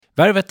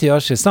Värvet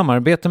görs i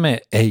samarbete med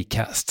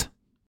Acast.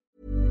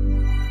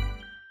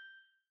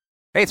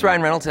 Hey, it's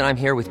Ryan Reynolds, and I'm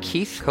here with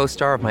Keith,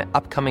 co-star of my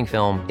upcoming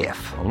film,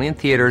 If, only in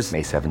theaters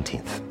May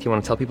 17th. Do you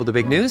want to tell people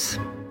the big news?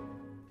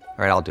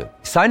 All right, I'll do it.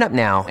 Sign up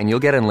now and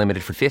you'll get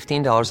unlimited for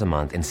 $15 a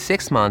month and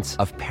 6 months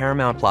of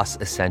Paramount Plus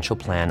Essential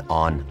Plan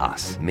on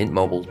us.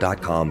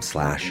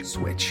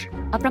 MintMobile.com/switch.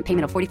 Upfront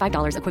payment of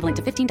 $45 equivalent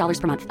to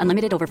 $15 per month.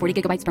 Unlimited over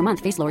 40 gigabytes per month.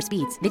 Face lower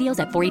speeds. Videos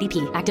at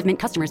 480p. Active Mint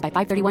customers by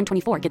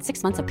 531.24 get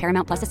 6 months of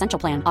Paramount Plus Essential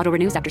Plan. Auto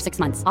renews after 6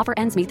 months. Offer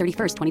ends May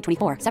 31st,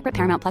 2024. Separate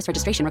Paramount Plus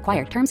registration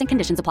required. Terms and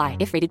conditions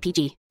apply if rated PG.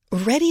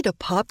 Ready to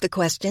pop the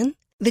question?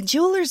 The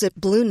jewelers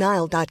at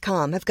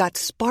BlueNile.com have got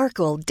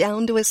sparkle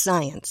down to a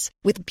science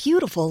with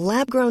beautiful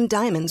lab-grown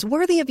diamonds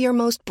worthy of your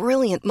most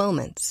brilliant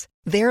moments.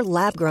 Their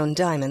lab-grown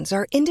diamonds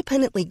are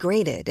independently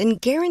graded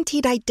and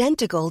guaranteed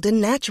identical to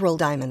natural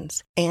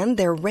diamonds, and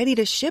they're ready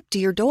to ship to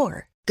your door.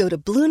 Go to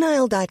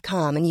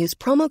BlueNile.com and use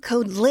promo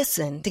code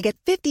LISTEN to get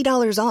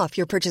 $50 off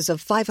your purchase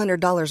of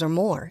 $500 or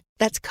more.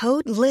 That's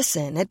code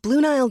LISTEN at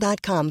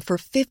BlueNile.com for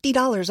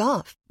 $50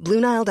 off.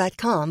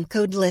 BlueNile.com,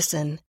 code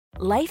LISTEN.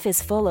 Life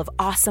is full of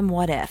awesome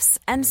what-ifs,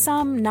 and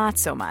some not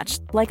so much,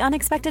 like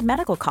unexpected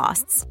medical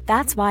costs.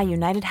 That's why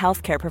United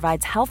Healthcare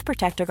provides Health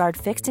Protector Guard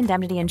fixed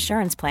indemnity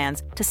insurance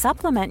plans to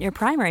supplement your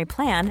primary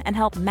plan and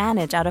help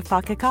manage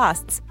out-of-pocket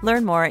costs.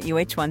 Learn more at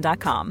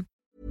uh1.com.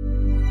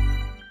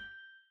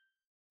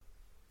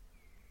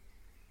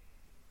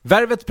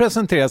 Värvet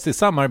presenteras i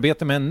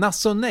samarbete med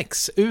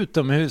Nasonex,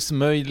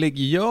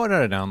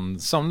 utomhusmöjliggöraren,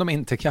 som de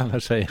inte kallar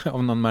sig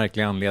av någon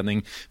märklig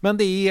anledning. Men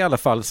det är i alla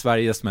fall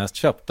Sveriges mest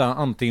köpta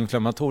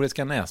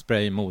antiinflammatoriska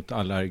nässpray mot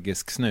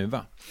allergisk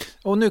snuva.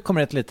 Och nu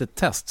kommer ett litet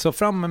test, så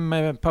fram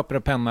med papper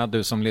och penna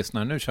du som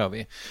lyssnar, nu kör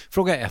vi.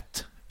 Fråga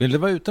 1. Vill du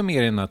vara ute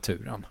mer i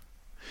naturen?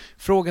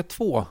 Fråga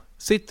 2.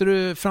 Sitter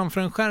du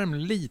framför en skärm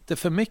lite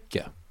för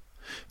mycket?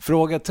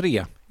 Fråga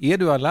 3. Är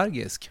du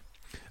allergisk?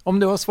 Om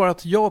du har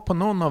svarat ja på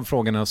någon av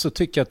frågorna så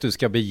tycker jag att du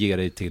ska bege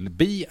dig till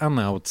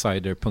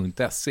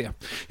beanoutsider.se.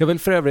 Jag vill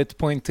för övrigt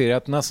poängtera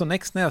att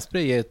Nasonex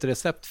nässpray är ett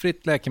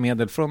receptfritt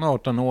läkemedel från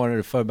 18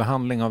 år för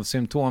behandling av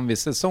symptom vid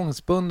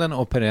säsongsbunden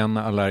och perenn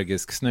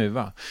allergisk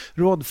snuva.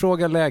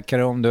 Rådfråga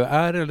läkare om du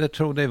är eller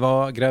tror dig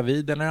vara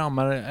gravid eller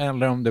ammar,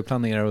 eller om du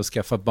planerar att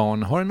skaffa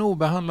barn, har en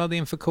obehandlad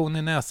infektion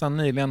i näsan,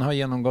 nyligen har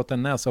genomgått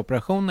en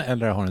näsoperation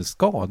eller har en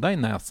skada i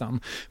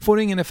näsan. Får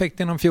ingen effekt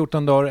inom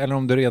 14 dagar eller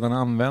om du redan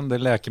använder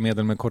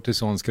läkemedel med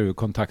kortison ska du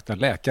kontakta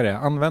läkare.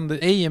 Använd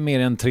ej mer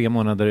än 3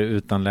 månader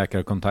utan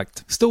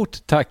läkarkontakt. Stort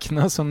tack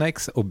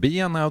Nasonex och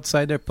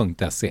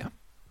beanoutsider.se.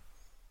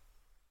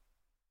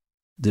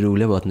 Det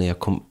roliga var att när jag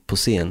kom på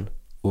scen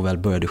och väl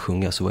började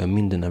sjunga så var jag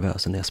mindre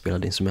nervös än när jag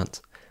spelade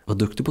instrument. Jag var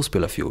duktig på att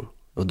spela fiol,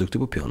 jag var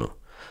duktig på piano,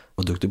 jag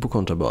var duktig på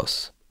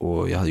kontrabas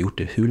och jag hade gjort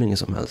det hur länge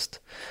som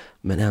helst.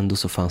 Men ändå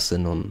så fanns det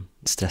någon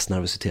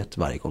stressnervositet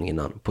varje gång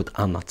innan på ett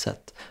annat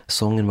sätt.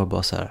 Sången var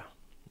bara så här,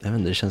 jag vet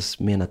inte, det känns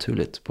mer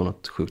naturligt på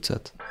något sjukt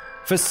sätt.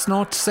 För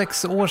snart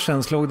 6 år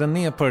sedan slog den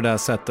ner på det där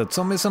sättet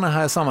som i såna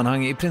här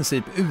sammanhang i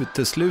princip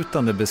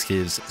uteslutande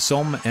beskrivs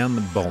som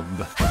en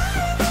bomb.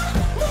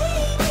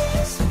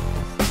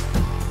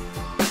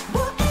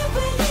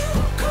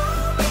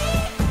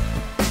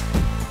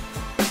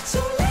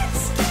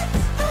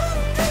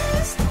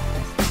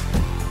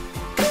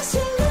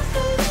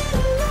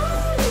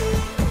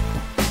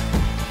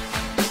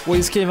 Och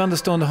i skrivande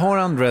stund har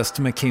Undressed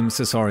med Kim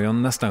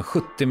Cesarion nästan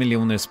 70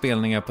 miljoner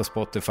spelningar på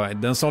Spotify.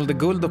 Den sålde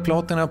guld och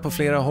platina på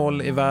flera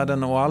håll i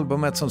världen och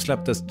albumet som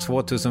släpptes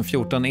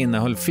 2014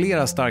 innehöll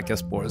flera starka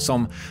spår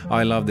som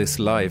I Love This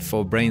Life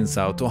och Brains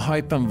Out, och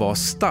hypen var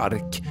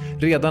stark.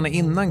 Redan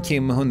innan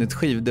Kim hunnit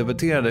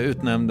skivdebuterade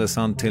utnämndes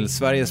han till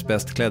Sveriges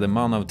bäst klädde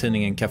man av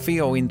tidningen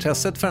Café, och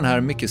intresset för den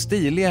här mycket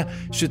stiliga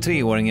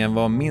 23-åringen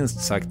var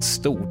minst sagt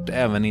stort,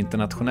 även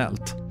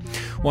internationellt.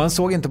 Och han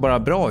såg inte bara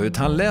bra ut,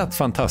 han lät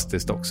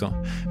fantastiskt också.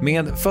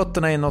 Med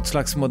fötterna i något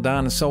slags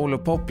modern soul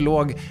och pop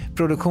låg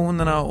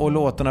produktionerna och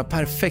låtarna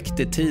perfekt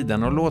i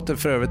tiden och låter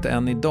för övrigt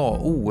än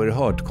idag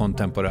oerhört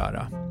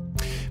kontemporära.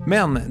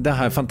 Men det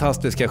här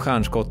fantastiska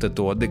stjärnskottet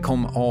då, det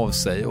kom av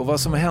sig, och vad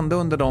som hände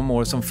under de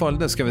år som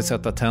följde ska vi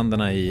sätta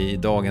tänderna i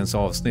dagens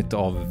avsnitt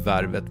av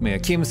Värvet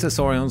med Kim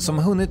Cesarion, som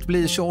hunnit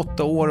bli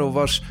 28 år och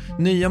vars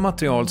nya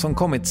material som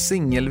kommit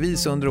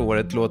singelvis under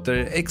året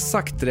låter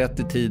exakt rätt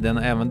i tiden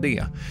även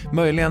det.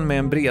 Möjligen med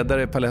en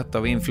bredare palett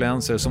av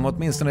influenser som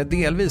åtminstone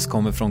delvis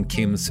kommer från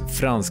Kims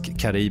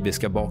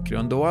fransk-karibiska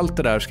bakgrund, och allt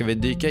det där ska vi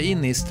dyka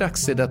in i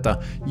strax i detta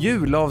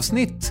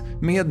julavsnitt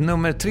med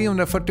nummer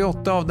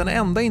 348 av den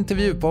enda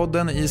intervjupodden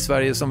i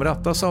Sverige som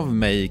rattas av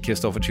mig,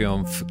 Kristoffer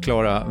Triumf,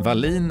 Clara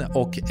Wallin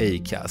och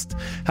Acast.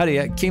 Här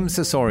är Kim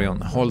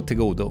Cesarion, håll till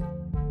godo.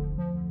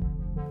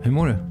 Hur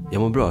mår du?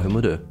 Jag mår bra, hur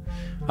mår du?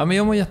 Ja, men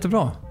jag mår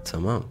jättebra.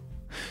 Samma.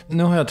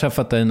 Nu har jag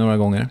träffat dig några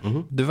gånger.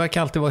 Du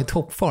verkar alltid vara i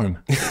toppform.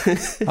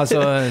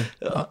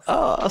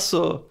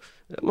 Alltså,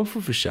 man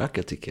får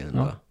försöka tycker jag.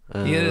 Ja.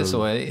 Är det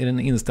så? Är det en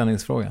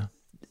inställningsfråga?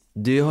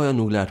 Det har jag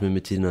nog lärt mig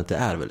med tiden att det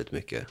är väldigt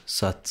mycket.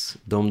 Så att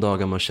de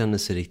dagar man känner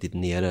sig riktigt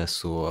nere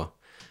så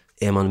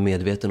är man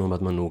medveten om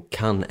att man nog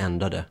kan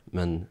ändra det,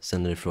 men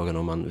sen är det frågan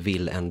om man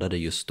vill ändra det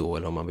just då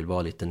eller om man vill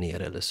vara lite ner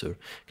eller sur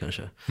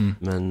kanske.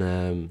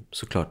 Men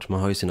såklart,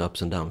 man har ju sina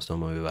ups and downs,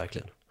 de har ju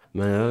verkligen.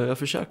 Men jag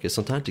försöker,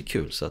 sånt här är inte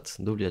kul, så att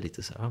då blir jag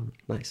lite så här,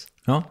 nice.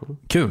 Ja,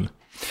 kul.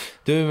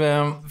 Du,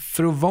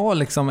 för att vara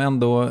liksom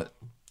ändå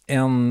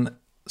en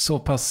så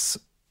pass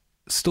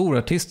stor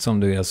artist som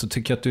du är, så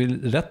tycker jag att du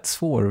är rätt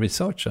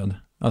svårresearchad.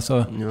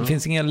 Alltså, det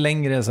finns inga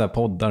längre så här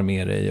poddar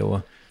med dig och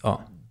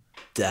ja.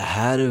 Det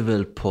här är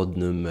väl podd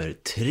nummer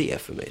 3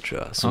 för mig,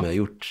 tror jag, som jag har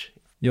gjort.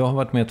 Jag har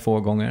varit med 2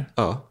 gånger.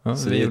 Ja,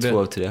 så vi är 2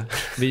 av 3.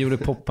 Vi gjorde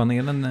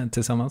poppanelen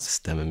tillsammans.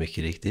 Stämmer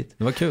mycket riktigt.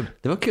 Det var kul.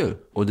 Det var kul.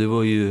 Och det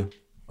var ju,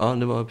 ja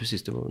det var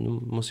precis, det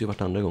måste ju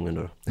varit andra gången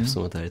då,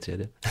 eftersom att det här är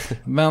 3:e.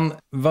 Men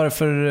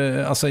varför,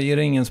 alltså är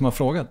det ingen som har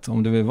frågat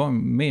om du vill vara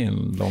med i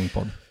en lång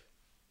podd?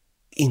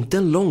 Inte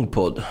en lång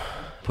podd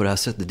på det här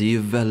sättet. Det är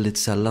ju väldigt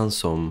sällan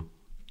som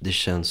det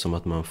känns som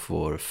att man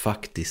får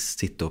faktiskt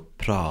sitta och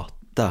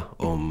prata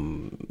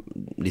om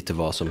lite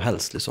vad som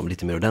helst, liksom,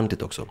 lite mer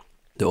ordentligt också.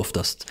 Det är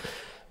oftast,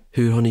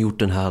 hur har ni gjort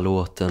den här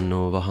låten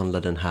och vad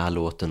handlar den här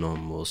låten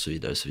om och så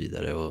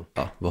vidare och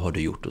ja, vad har du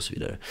gjort och så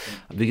vidare.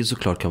 Vilket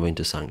såklart kan vara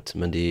intressant,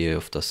 men det är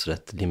oftast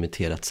rätt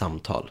limiterat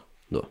samtal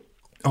då.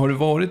 Har du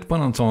varit på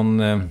någon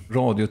sån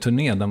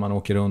radioturné där man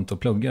åker runt och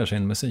pluggar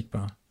sin musik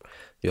bara?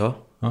 Ja,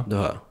 det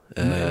har jag.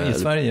 I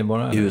Sverige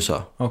bara? I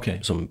USA,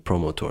 okay. Som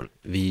promotor.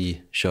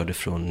 Vi körde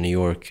från New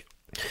York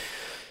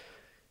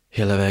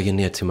hela vägen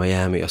ner till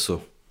Miami. Alltså,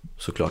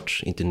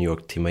 såklart inte New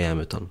York till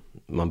Miami, utan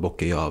man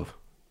bockar ju av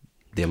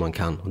det man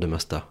kan och det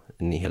mesta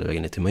hela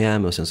vägen ner till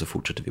Miami. Och sen så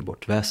fortsätter vi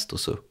bort väst och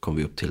så kom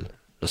vi upp till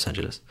Los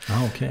Angeles.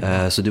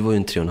 Okay. Så det var ju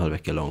en 3,5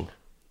 veckor lång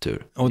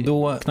tur. Och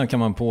då knackar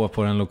man på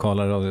den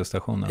lokala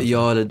radiostationen? Alltså.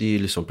 Ja, det är ju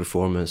liksom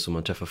performance och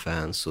man träffar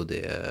fans och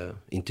det är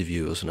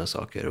intervju och sådana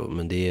saker.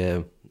 Men det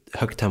är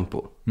högt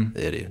tempo.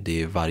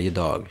 Det är varje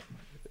dag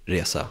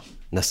resa,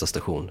 nästa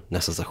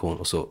station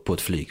och så på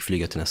ett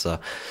flyga till nästa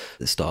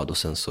stad och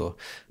sen så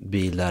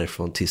bil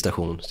därifrån till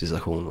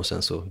station och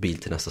sen så bil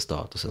till nästa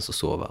stad och sen så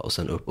sova och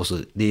sen upp och så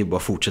det är bara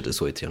fortsätter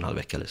så i 3,5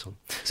 veckor liksom.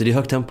 Så det är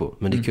högt tempo,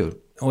 men det är kul.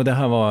 Och det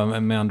här var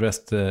med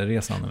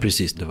Undressed-resan?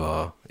 Precis, det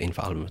var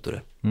inför albumet och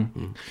det.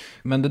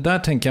 Men det där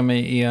tänker jag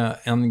mig är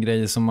en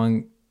grej som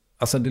man,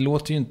 alltså det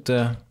låter ju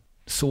inte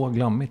så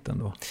glammigt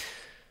ändå.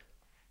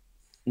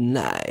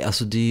 Nej,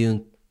 alltså det är ju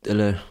inte,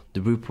 eller det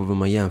beror på vad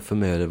man jämför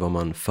med eller vad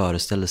man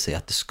föreställer sig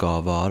att det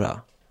ska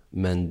vara.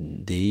 Men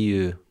det är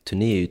ju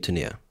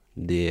turné.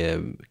 Det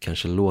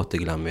kanske låter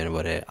glammigare än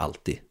vad det är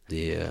alltid.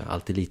 Det är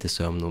alltid lite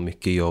sömn och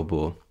mycket jobb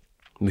och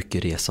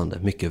mycket resande,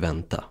 mycket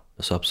vänta.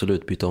 Så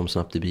absolut, byta om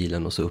snabbt i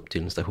bilen och så upp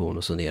till en station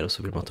och så ner och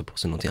så vill man ta på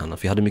sig något annat.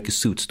 För jag hade mycket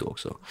suits då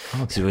också.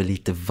 Okay. Så det var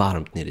lite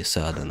varmt nere i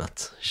södern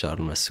att köra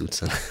de här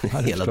suitsen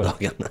hela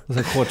dagarna. Och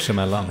så shorts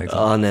emellan liksom.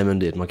 Ja, nej men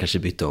det, man kanske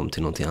bytte om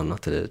till något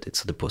annat eller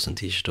satte på sig en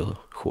t-shirt och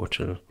shorts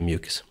eller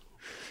mjukis.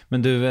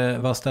 Men du,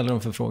 vad ställer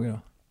de för frågor då?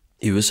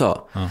 I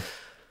USA? Ja.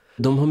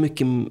 De har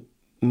mycket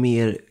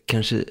mer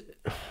kanske...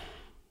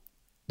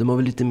 De har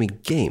väl lite mer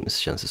games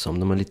känns det som.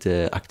 De har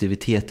lite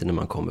aktiviteter när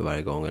man kommer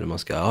varje gång. Eller man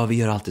ska, vi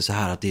gör alltid så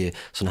här att det är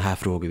såna här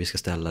frågor vi ska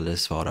ställa eller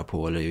svara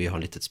på. Eller vi har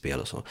ett litet spel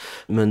och så.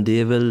 Men det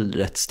är väl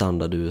rätt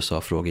standard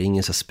USA-frågor.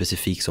 Ingen så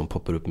specifik som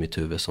poppar upp i mitt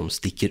huvud som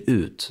sticker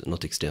ut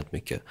något extremt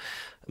mycket.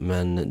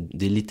 Men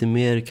det är lite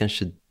mer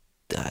kanske,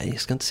 nej, jag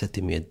ska inte säga att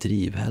det är mer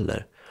driv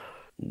heller.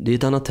 Det är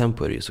ett annat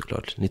tempo är det ju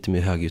såklart. Lite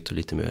mer högljutt och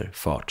lite mer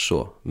fart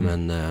så.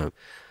 Men...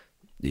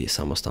 det är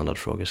samma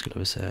standardfrågor skulle jag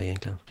vilja säga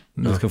egentligen.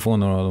 Du ska få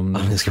några av dem.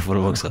 Ja, jag ska få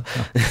dem också.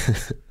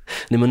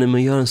 Nej, men när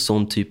man gör en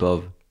sån typ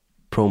av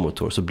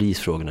promotor så blir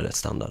frågorna rätt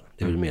standard.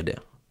 Det är väl mer det.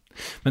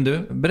 Men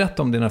du,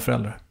 berätta om dina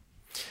föräldrar.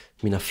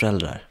 Mina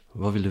föräldrar,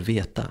 vad vill du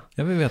veta?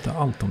 Jag vill veta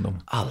allt om dem.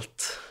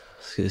 Allt,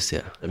 ska vi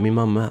se. Min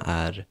mamma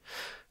är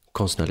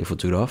konstnärlig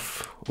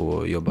fotograf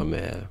och jobbar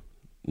med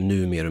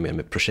nu mer och mer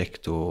med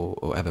projekt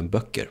och även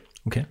böcker.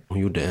 Okay. Hon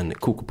gjorde en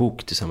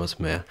kokbok tillsammans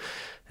med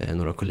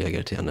några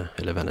kollegor till henne,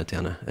 eller vänner till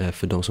henne,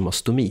 för de som har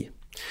stomi.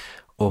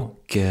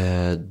 Och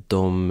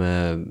de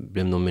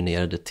blev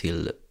nominerade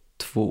till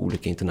 2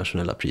 olika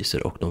internationella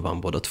priser och de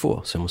vann båda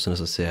 2. Så jag måste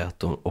nästan säga att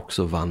de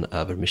också vann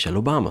över Michelle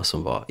Obama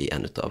som var i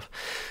en av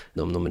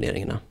de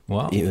nomineringarna.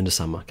 Wow. Under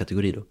samma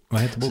kategori då.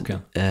 Vad heter boken?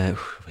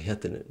 Vad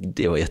heter det?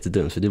 Det var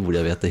jättedumt för det borde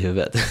jag veta i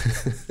huvudet.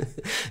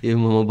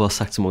 Man har bara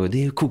sagt så många, det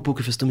är ju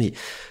kokboken för stomi.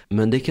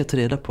 Men det kan jag ta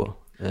reda på.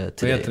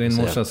 Vad heter din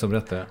morsa som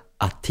berättar?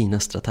 Athina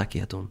Strataki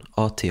heter hon.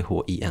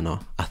 Athina.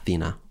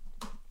 Athina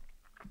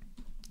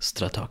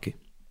Strataki.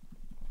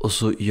 Och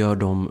så gör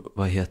de,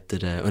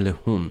 eller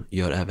hon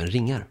gör även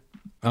ringar.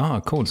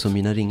 Coolt. Så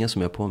mina ringar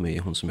som jag har på mig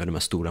är hon som gör de här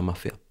stora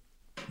maffia.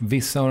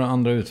 Vissa har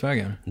andra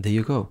utvägar. There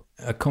you go.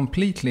 A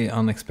completely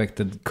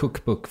unexpected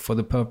cookbook for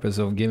the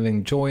purpose of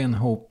giving joy and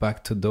hope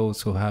back to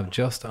those who have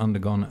just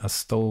undergone a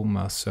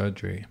stoma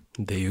surgery.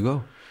 There you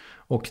go.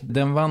 Och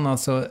den vann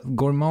alltså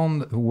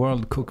Gourmand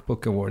World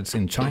Cookbook Awards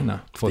in China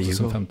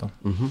 2015.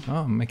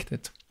 Ja,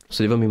 mäktigt.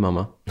 Så det var min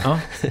mamma. Ja,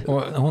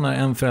 och hon har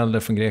en förälder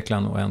från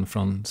Grekland och en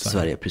från Sverige.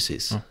 Sverige,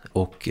 precis. Ja.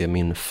 Och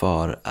min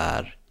far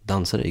är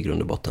dansare i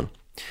grund och botten.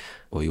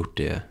 och gjort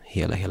det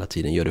hela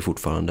tiden, gör det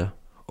fortfarande.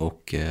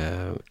 Och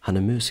han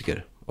är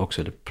musiker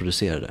också, eller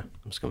producerade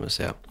ska man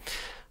säga.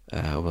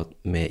 Och var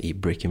med i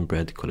Breaking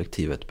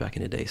Bread-kollektivet back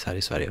in the days här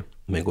i Sverige.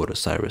 Med Gord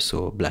Osiris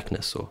och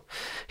Blackness och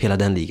hela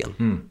den ligan.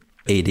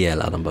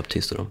 ADL, Adam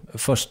Baptiste och dem.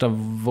 Första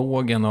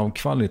vågen av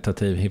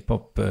kvalitativ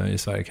hiphop i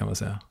Sverige kan man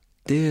säga.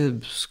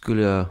 Det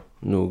skulle jag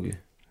nog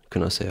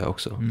kunna säga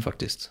också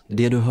faktiskt.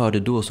 Det du hörde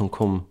då som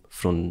kom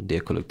från det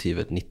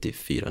kollektivet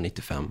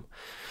 94-95,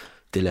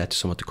 det lät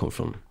som att det kom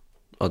från,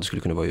 det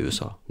skulle kunna vara i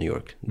USA, New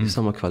York. Det är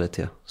samma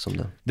kvalitet som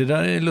den. Det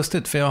där är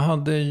lustigt, för jag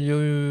hade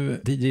ju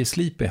DJ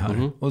Sleepy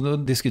här och då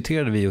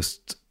diskuterade vi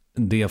just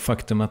det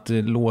faktum att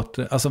det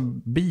låter, alltså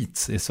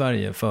beats i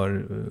Sverige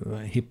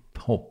för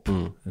hiphop,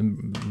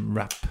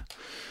 rap,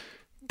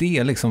 det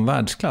är liksom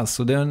världsklass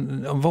och det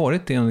har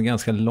varit det en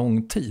ganska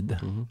lång tid.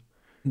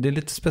 Det är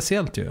lite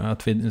speciellt ju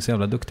att vi är så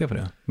jävla duktiga på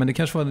det. Men det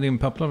kanske var din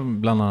pappa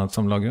bland annat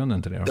som la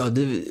grunden till det då? Ja,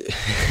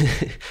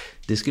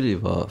 det skulle ju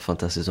vara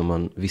fantastiskt om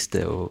man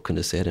visste och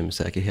kunde säga det med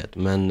säkerhet.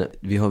 Men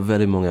vi har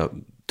väldigt många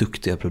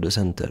duktiga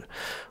producenter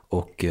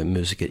och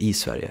musiker i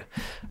Sverige.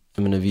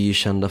 Jag menar, vi är ju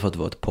kända för att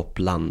vara ett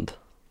popland.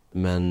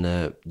 Men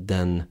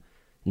den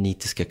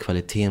nitiska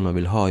kvaliteten man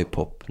vill ha i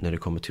pop när det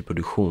kommer till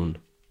produktion,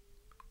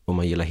 om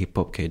man gillar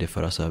hiphop kan ju det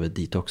föras över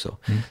dit också.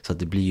 Så att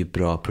det blir ju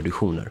bra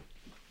produktioner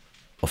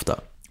ofta.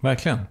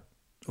 Verkligen.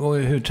 Och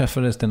hur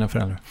träffades dina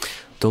föräldrar?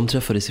 De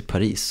träffades i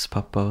Paris.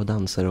 Pappa var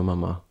dansare och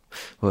mamma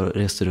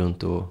reste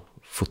runt och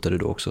fotade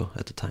då också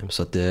at the time.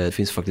 Så att det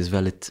finns faktiskt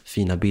väldigt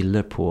fina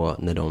bilder på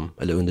när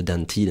eller under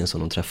den tiden som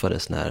de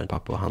träffades, när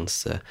pappa och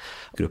hans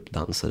grupp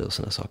dansade och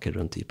sådana saker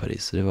runt i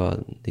Paris. Så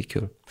det är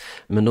kul.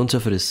 Men de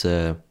träffades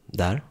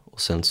där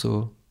och sen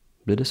så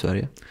blev det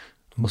Sverige.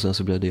 Och sen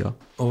så blev det jag.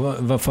 Och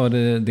vad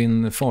förde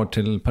din far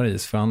till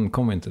Paris? För han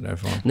kom inte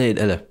därifrån. Nej,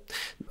 eller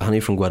han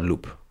är från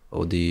Guadeloupe.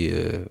 Och det är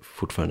ju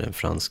fortfarande en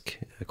fransk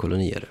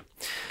koloni.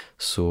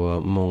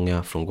 Så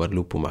många från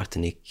Guadeloupe och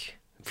Martinique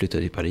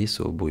flyttade till Paris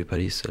och bor i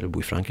Paris eller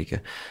bor i Frankrike.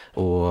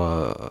 Och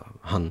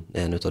han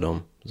är en av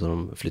dem. Så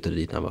de flyttade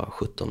dit när han var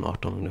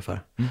 17-18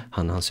 ungefär.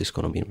 Hans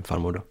syskon och min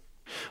farmor då.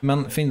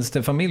 Men finns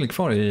det familj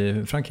kvar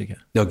i Frankrike?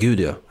 Ja, gud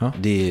ja.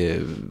 Det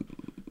är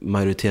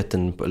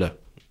majoriteten, eller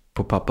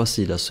på pappas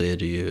sida så är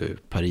det ju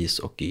Paris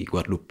och i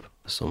Guadeloupe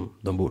som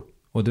de bor.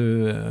 Och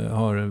du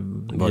har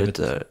varit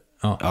där?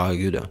 Ja,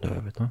 gud ja, det har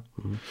jag vet.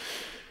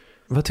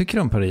 Vad tycker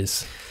du om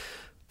Paris?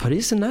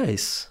 Paris är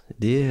nice.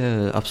 Det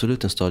är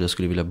absolut en stad jag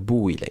skulle vilja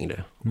bo i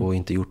längre. Och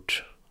inte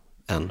gjort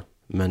än.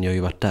 Men jag har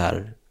ju varit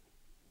där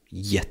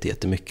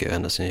jättemycket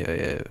ända sedan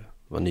jag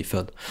var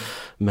nyfödd.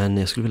 Men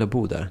jag skulle vilja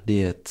bo där.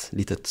 Det är ett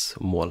litet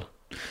mål.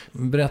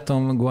 Berätta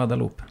om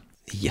Guadeloupe.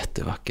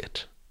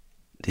 Jättevackert.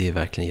 Det är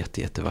verkligen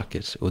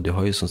jättevackert. Och det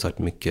har ju som sagt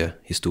mycket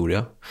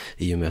historia.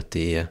 I och med att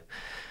det är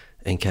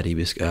en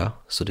karibisk ö.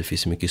 Så det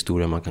finns mycket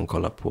historia man kan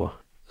kolla på.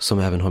 Som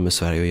även har med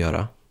Sverige att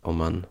göra. Om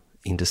man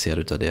är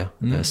intresserad av det.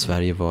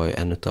 Sverige var ju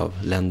en av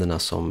länderna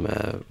som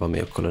var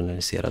med och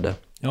koloniserade.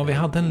 Ja, vi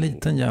hade en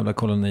liten jävla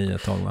koloni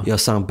ett tag, va? Ja,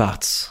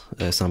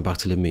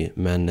 Saint-Barthélemy.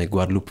 Men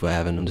Guadeloupe var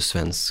även under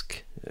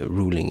svensk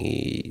ruling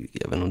i,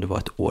 även om det var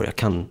ett år. Jag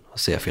kan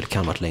säga fel,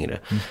 kan varit längre.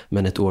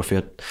 Men ett år,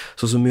 för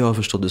så som jag har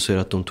förstått det så är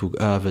det att de tog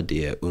över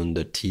det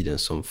under tiden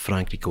som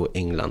Frankrike och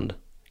England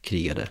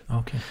krigade.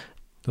 Okej.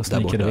 Då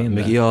snickade vi in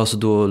det. Ja, så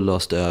då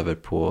lades det över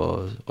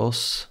på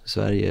oss,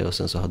 Sverige, och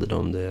sen så hade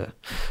de det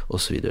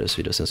och så vidare.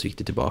 Sen så gick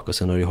det tillbaka och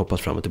sen har det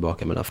hoppat fram och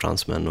tillbaka mellan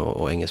fransmän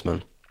och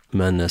engelsmän.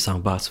 Men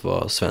Saint-Barth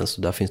var svensk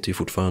och där finns det ju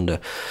fortfarande,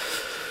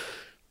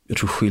 jag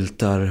tror,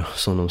 skyltar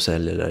som de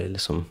säljer där,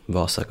 liksom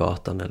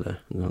Vasagatan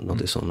eller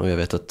något sånt. Och jag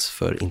vet att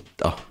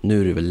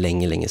nu är det väl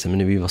länge sedan, men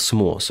när vi var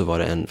små så var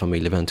det en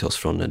familjevän till oss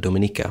från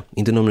Dominica,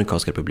 inte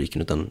Dominikanska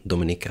republiken utan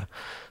Dominica,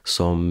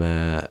 som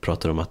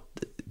pratade om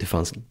att det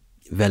fanns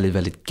väldigt,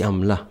 väldigt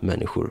gamla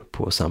människor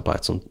på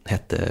Saint-Barth som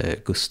hette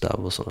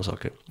Gustav och sådana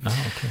saker.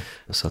 Okay.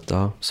 Så att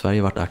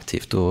Sverige har varit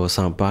aktivt och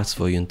Saint-Barth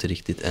var ju inte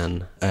riktigt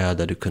en ö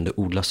där du kunde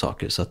odla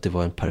saker, så att det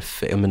var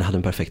hade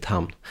en perfekt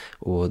hamn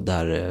och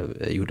där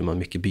gjorde man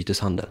mycket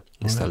byteshandel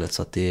istället.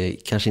 Så att det är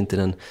kanske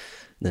inte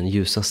den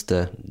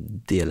ljusaste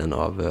delen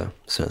av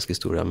svensk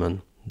historia,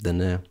 men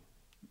den är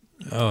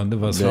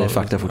det är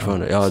fakta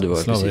fortfarande. Ja, det var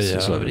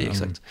slaveri,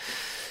 exakt. Mm.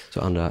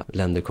 Så andra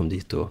länder kom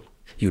dit och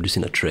gjorde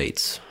sina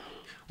trades.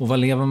 Och vad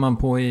lever man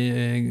på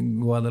i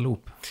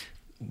Guadeloupe?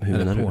 Hur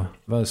menar du?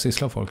 Vad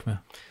sysslar folk med?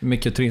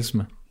 Mycket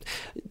turism?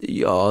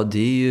 Ja, det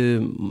är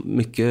ju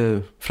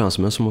mycket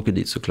fransmän som åker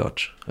dit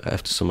såklart.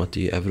 Eftersom att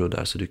det är euro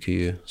där, så du kan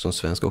ju som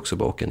svensk också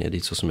bara åka ner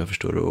dit så som jag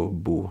förstår och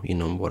bo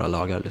inom våra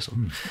lagar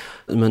liksom.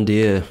 Men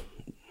det är,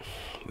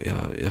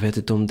 jag vet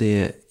inte om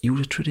det är,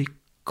 jag tror det är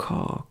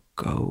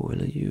kakao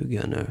eller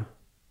ljuga nu.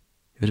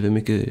 Jag vet inte hur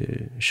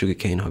mycket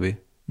sugarcane har vi.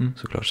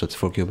 Såklart, så att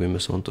folk jobbar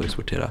med sånt och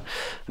exporterar.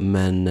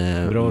 Men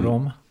bra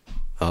rom?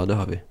 Ja, det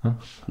har vi.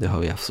 Det har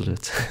vi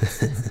absolut.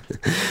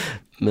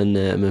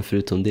 men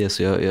förutom det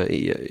så jag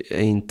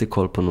är inte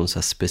koll på någon så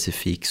här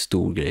specifik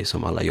stor grej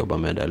som alla jobbar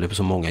med eller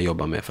som många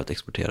jobbar med för att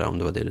exportera, om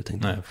det var det du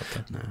tänkte. Nej, jag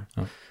fattar. Nej.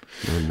 Ja.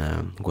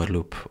 Men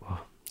Guadeloupe,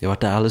 jag har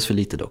varit där alldeles för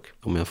lite dock,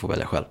 om jag får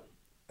välja själv.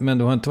 Men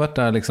du har inte varit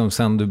där liksom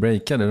sen du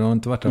breakade? Du har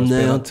inte varit där och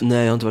spelat? Nej,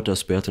 jag har inte varit där och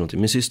spelat någonting.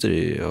 Min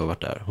syster har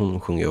varit där. Hon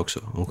sjunger också.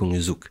 Hon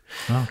sjunger zouk.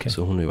 Okay.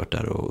 Så hon har ju varit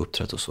där och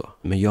uppträtt och så.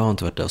 Men jag har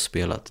inte varit där och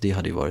spelat. Det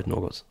hade ju varit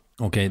något.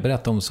 Okej,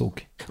 berätta om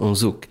zouk. Om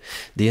zouk.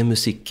 Det är en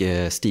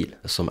musikstil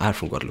som är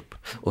från Guadeloupe.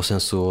 Och sen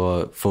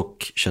så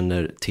folk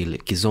känner till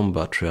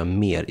kizomba tror jag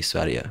mer i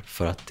Sverige.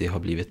 För att det har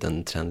blivit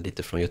en trend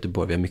lite från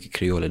Göteborg. Vi har mycket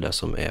kreoler där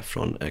som är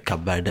från Kap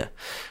Verde.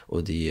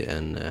 Och det är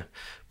en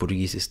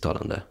portugisisk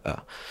talande ö.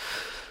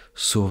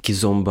 Så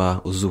kizomba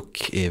och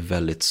zouk är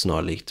väldigt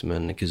snarlikt,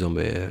 men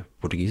kizomba är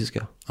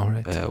portugisiska.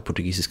 Och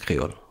portugisisk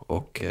kreol.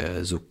 Och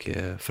zouk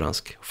är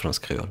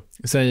fransk kreol.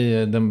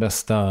 Säg den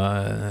bästa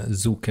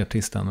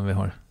zouk-artisten vi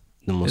har.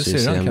 Nu måste jag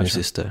säga min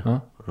syster.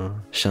 Ja.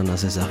 Chana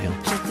Césarion.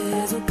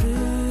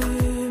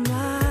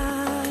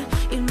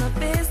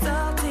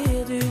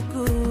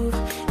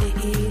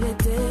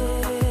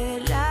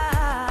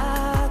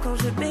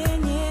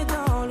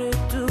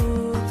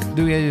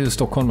 Du är ju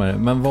stockholmare,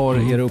 men var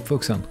är du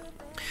uppvuxen?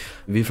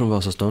 Vi är från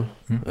Vasastan,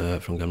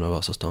 från gamla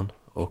Vasastan.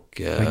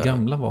 Och,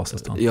 gamla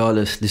Vasastan? Ja,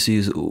 det ser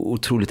ju så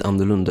otroligt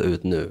annorlunda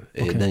ut nu.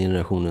 Okay. Den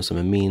generationen som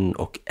är min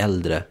och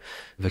äldre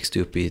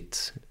växte upp i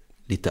ett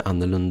lite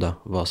annorlunda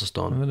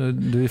Vasastan.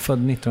 Du är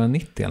född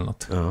 1990 eller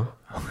något? Ja,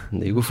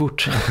 det går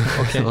fort.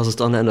 Okay.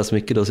 Vasastan ändras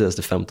mycket de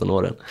senaste 15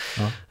 åren.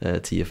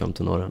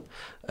 10-15 åren.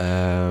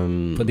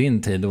 På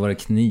din tid, då var det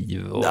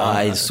kniv? Och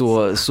nej,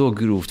 så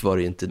grovt var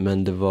det inte.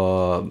 Men det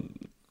var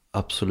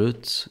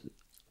absolut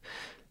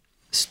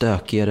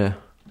stökigare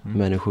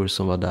människor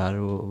som var där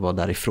och var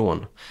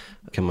därifrån,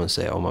 kan man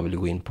säga, om man vill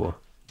gå in på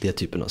det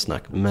typen av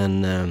snack.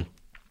 Men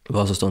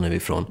Vasastan är vi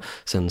ifrån.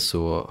 Sen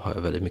så har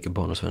jag väldigt mycket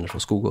barndomsvänner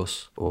från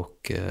Skogås.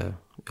 Och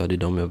ja, det är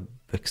de jag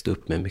växte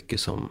upp med mycket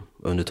som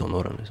under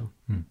tonåren. Liksom.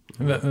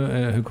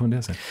 Hur kom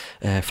det sig?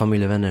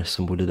 Familjevänner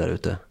som bodde där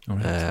ute.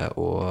 Right.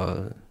 Och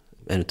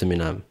en av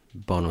mina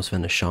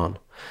barndomsvänner, Sean,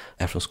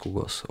 är från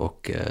Skogås.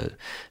 Och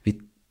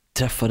vi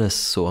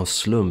träffades så av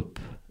slump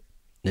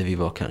när vi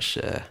var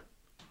kanske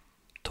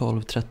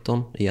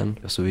 12-13 igen.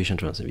 Så vi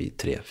kände varandra vid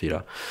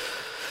 3-4.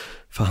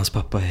 För hans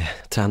pappa är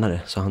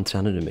tränare, så han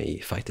tränade mig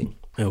i fighting.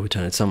 Ja, vi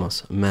tränade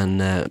tillsammans.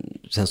 Men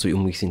sen så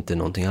umgicks inte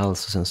någonting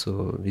alls. Och sen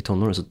så i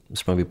tonåren så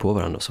sprang vi på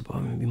varandra och så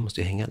bara, vi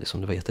måste ju hänga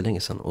liksom. Det var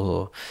jättelänge sedan.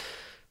 Och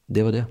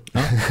det var det.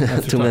 Ja,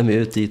 jag tog med mig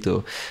ut dit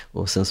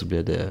och sen så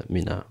blev det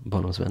mina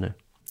barndomsvänner.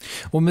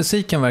 Och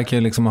musiken verkar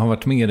ju liksom ha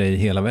varit med dig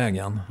hela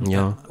vägen.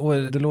 Ja. Och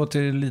det låter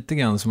ju lite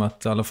grann som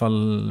att i alla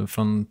fall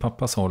från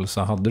pappas håll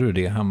så hade du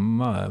det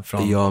hemma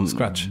från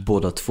scratch.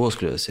 Båda två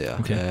skulle jag säga.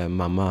 Okay.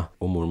 Mamma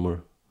och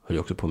mormor höll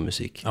ju också på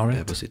musik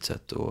på sitt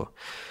sätt och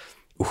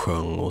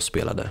sjöng och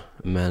spelade.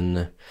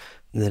 Men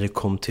när det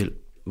kom till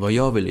vad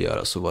jag ville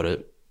göra så var det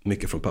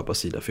mycket från pappas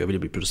sida, för jag ville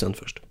bli producent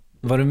först.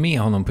 Var du med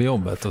honom på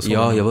jobbet? Och så?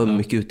 Ja, jag var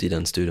mycket ute i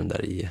den studion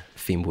där i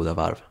Finnboda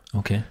varv.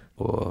 Okay.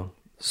 Och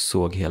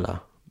såg hela.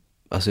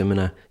 Alltså jag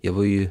menar, jag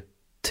var ju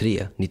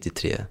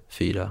 93,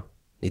 4,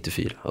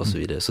 94 och så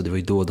vidare. Så det var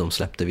ju då de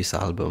släppte vissa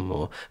album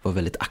och var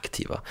väldigt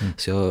aktiva.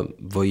 Så jag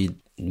var ju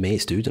med i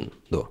studion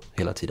då,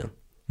 hela tiden.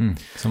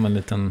 Som en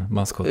liten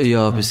maskot.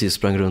 Ja, precis.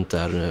 Sprang runt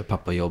där när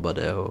pappa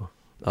jobbade och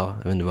ja,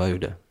 jag vet inte vad jag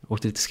gjorde.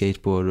 Åkte lite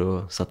skateboard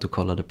och satt och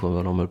kollade på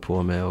vad de höll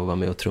på med och var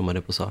med och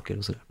trummade på saker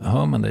och sådär.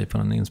 Hör man dig på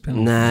den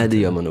inspelningen? Nej, det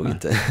gör man nog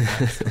inte.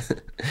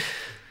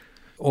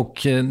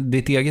 Och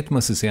ditt eget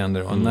musicerande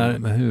då?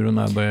 Hur och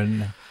när började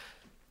det?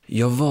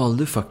 Jag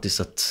valde faktiskt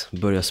att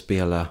börja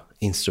spela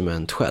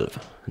instrument själv.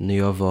 När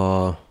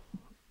jag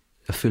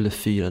fyllde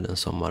 4 den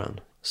sommaren.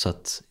 Så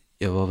att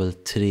jag var väl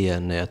 3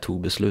 när jag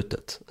tog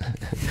beslutet.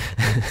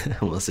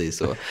 Om man säger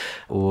så.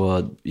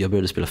 Och jag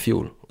började spela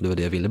fiol. Och det var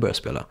det jag ville börja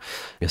spela.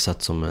 Jag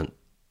satt som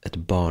ett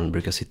barn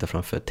brukar sitta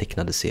framför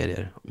tecknade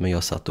serier. Men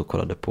jag satt och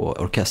kollade på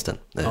orkestern.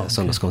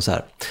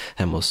 Söndagskonsert.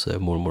 Hemma hos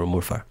mormor och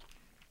morfar.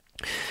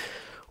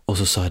 Och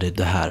så sa jag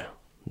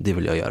det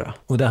vill jag göra.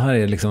 Och det här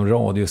är liksom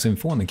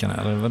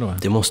radiosymfonikerna eller vadå?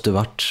 Det måste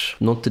varit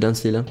något i den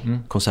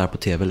stilen. Konsert på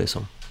tv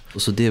liksom.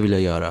 Och så det vill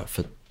jag göra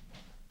för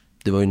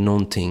det var ju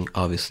någonting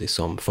obviously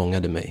som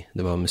fångade mig.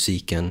 Det var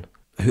musiken,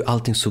 hur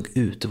allting såg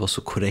ut. Det var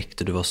så korrekt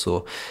och det var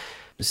så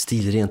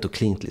stilrent och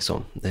klint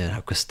liksom. När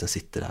orkestern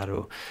sitter där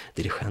och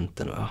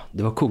dirigenten. Och,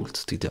 det var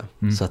coolt tyckte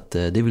jag. Så att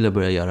det ville jag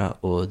börja göra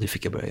och det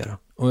fick jag börja göra.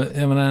 Och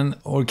jag menar, en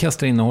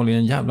orkester innehåller ju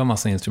en jävla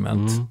massa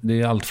instrument.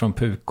 Det är allt från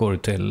pukor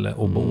till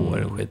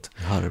oboer och skit.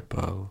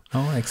 Harpa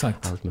och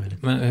exakt. Allt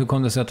möjligt. Men hur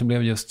kom det sig att det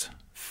blev just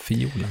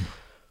fiolen?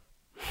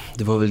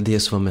 Det var väl det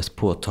som var mest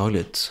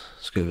påtagligt,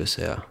 skulle vi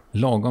säga.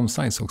 Lagom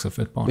size också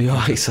för ett barn.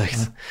 Ja, exakt.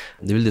 Ja.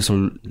 Det är väl det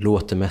som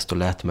låter mest och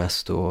lät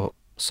mest och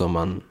som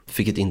man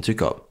fick ett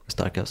intryck av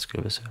starkast,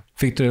 skulle vi säga.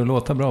 Fick du det att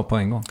låta bra på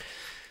en gång?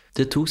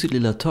 Det tog sitt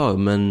lilla tag,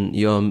 men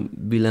jag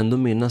vill ändå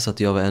minnas att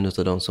jag var en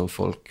av de som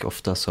folk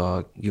ofta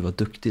sa, gud vad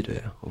duktig du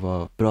är och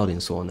vad bra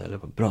din son är, eller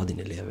vad bra din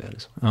elev är.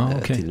 Liksom.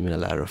 Till mina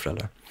lärare och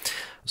föräldrar.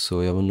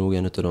 Så jag var nog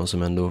en av de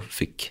som ändå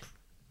fick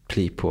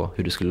pli på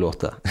hur det skulle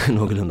låta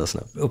någorlunda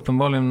snabbt.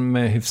 Uppenbarligen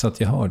med hyfsat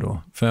gehör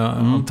då. För jag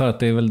antar att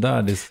det är väl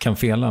där det kan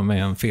fela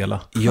med en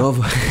fela. Jag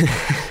var...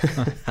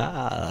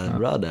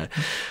 Bra där.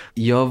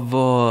 Jag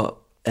var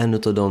en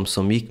av dem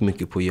som gick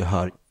mycket på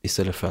gehör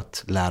istället för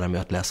att lära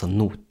mig att läsa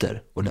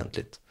noter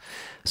ordentligt.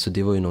 Så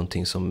det var ju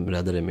någonting som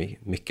räddade mig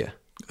mycket.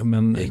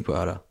 Men jag gick på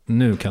öra.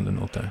 Nu kan du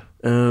noter?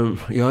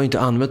 Jag har inte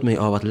använt mig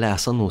av att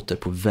läsa noter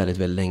på väldigt,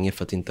 väldigt länge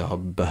för att inte ha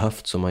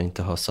behövt, så man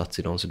inte har satt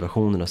sig i de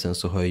situationerna. Sen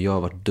så har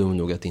jag varit dum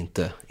nog att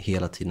inte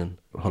hela tiden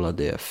hålla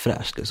det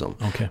fräscht liksom.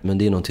 Okay. Men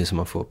det är någonting som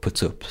man får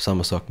putsa upp.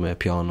 Samma sak med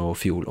piano och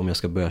fiol. Om jag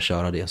ska börja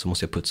köra det så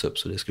måste jag putsa upp.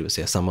 Så det skulle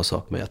säga samma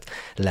sak med att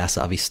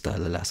läsa avista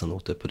eller läsa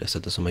noter på det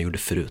sättet som man gjorde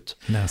förut.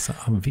 Läsa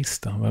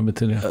avista, vad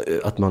betyder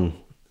det? Att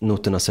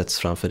noterna sätts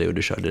framför dig och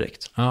du kör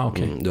direkt.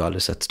 Okay. Du har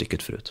aldrig sett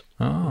stycket förut.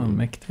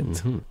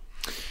 Mäktigt.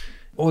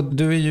 Och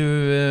du är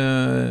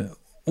ju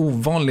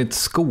ovanligt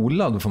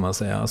skolad får man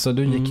säga. Alltså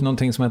du gick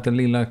någonting som heter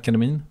Lilla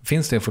Akademin.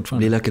 Finns det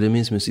fortfarande? Lilla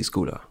Akademins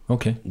musikskola.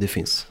 Okay. Det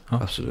finns,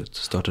 absolut.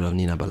 Startade av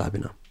Nina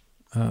Balabina.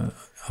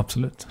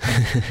 Absolut.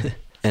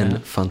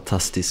 En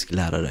fantastisk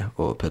lärare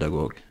och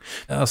pedagog.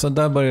 Alltså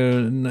där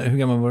började, hur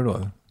gammal var du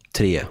då?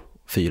 3,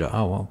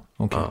 4. Wow.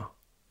 Okay.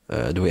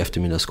 Det var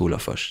eftermiddagsskola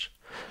först.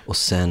 Och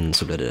sen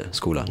så blev det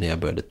skola när jag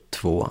började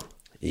 2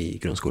 i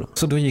grundskolan.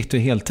 Så då gick du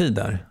heltid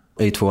där?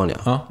 I 2,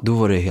 ja. Då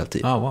var det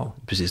heltid. Wow.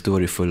 Precis, då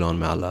var det full on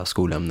med alla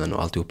skolämnen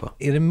och alltihopa.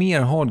 Är det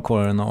mer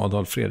hardcore än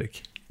Adolf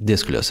Fredrik? Det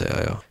skulle jag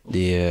säga, ja.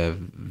 Det är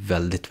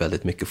väldigt,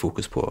 väldigt mycket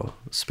fokus på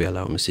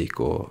spela och musik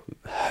och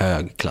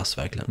hög klass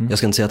verkligen. Jag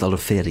ska inte säga att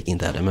Adolf Fredrik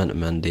inte är det,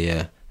 men det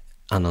är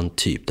annan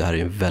typ. Det här är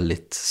en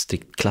väldigt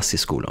strikt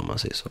klassisk skola om man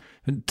säger så.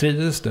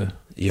 Trivdes du?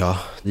 Ja,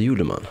 det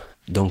gjorde man.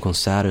 De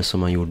konserter som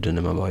man gjorde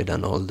när man var i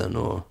den åldern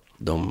och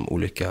de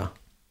olika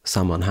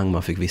sammanhang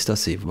man fick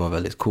vistas i var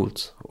väldigt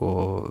coolt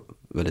och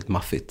väldigt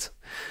maffigt.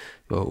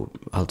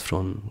 Allt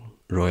från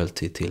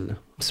royalty till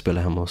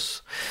spela hemma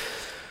hos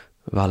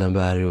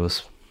Wallenberg och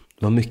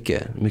det var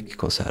mycket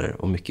konserter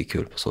och mycket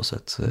kul på så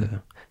sätt.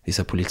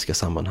 Vissa politiska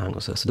sammanhang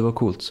och så det var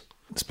coolt.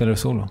 Spelar du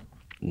solo?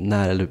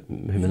 När eller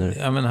hur menar du?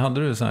 Ja, men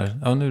hade du så här?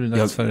 Ja, nu är det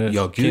dags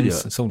för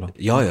Kims solo.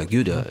 Ja,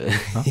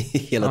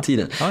 hela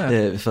tiden.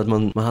 För att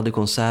man hade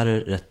konserter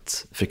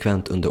rätt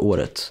frekvent under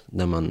året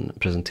när man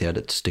presenterade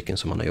ett stycken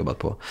som man har jobbat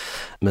på.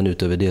 Men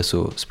utöver det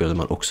så spelade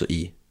man också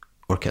i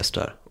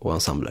orkestrar och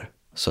ensembler.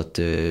 Så att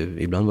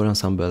ibland var det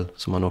ensemble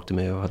som man åkte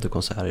med och hade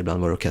konserter,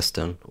 ibland var det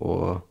orkestern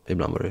och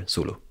ibland var det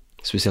solo.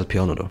 Speciellt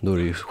piano då är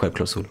det ju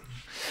självklart solo.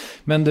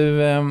 Men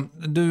du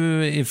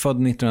är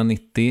född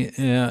 1990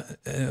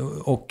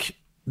 och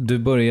du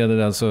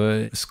började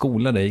alltså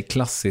skola dig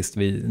klassiskt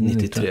vid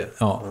 93.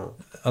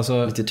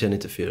 Alltså 93,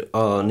 94.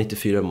 Ja,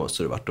 94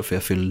 måste det varit då, för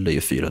jag fyllde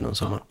ju 4 den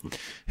sommaren.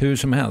 Hur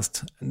som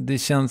helst, det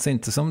känns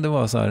inte som det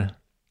var så här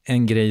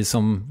en grej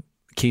som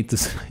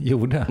Kids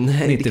gjorde.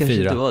 Nej, 94. det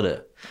kanske inte var det.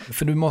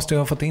 För du måste ju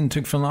ha fått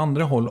intryck från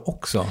andra håll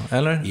också,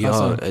 eller? Ja,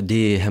 alltså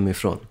det är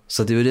hemifrån.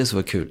 Så det var det som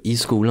var kul. I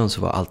skolan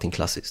så var allting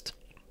klassiskt.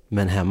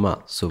 Men hemma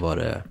så var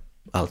det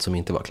allt som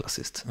inte var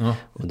klassiskt. Ja.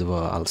 Och det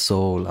var all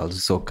soul, all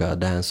soca,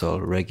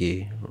 dancehall,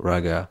 reggae,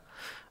 ragga,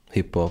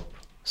 hiphop.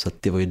 Så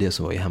att det var ju det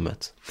som var i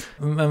hemmet.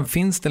 Men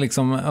finns det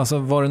liksom, alltså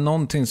var det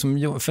någonting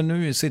som, för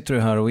nu sitter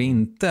du här och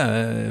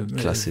inte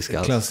klassisk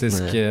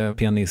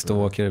pianist och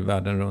åker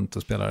världen runt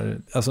och spelar.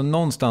 Alltså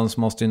någonstans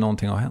måste ju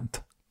någonting ha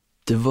hänt.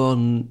 Det var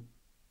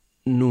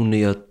nog när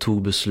jag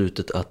tog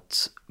beslutet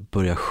att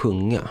börja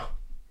sjunga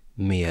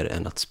mer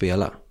än att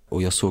spela.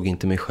 Och jag såg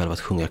inte mig själv att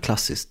sjunga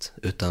klassiskt,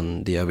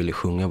 utan det jag ville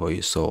sjunga var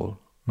ju soul,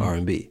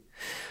 R&B,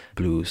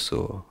 blues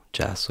och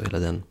jazz och hela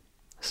den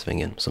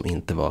svängen som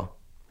inte var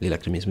Lilla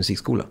Akademins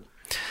musikskola.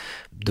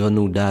 Det var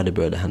nog där det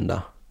började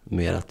hända,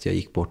 mer att jag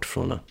gick bort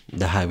från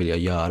det här vill jag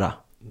göra.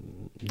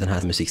 Den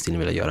här musikstilen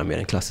vill jag göra mer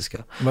än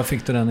klassiska. Vad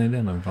fick du den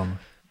idén ifrån?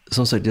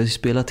 Som sagt, jag har ju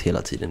spelat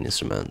hela tiden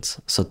instrument.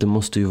 Så att det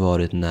måste ju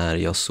varit när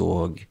jag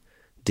såg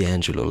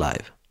D'Angelo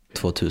live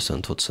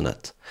 2000-2001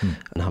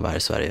 när han var här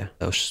i Sverige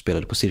och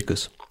spelade på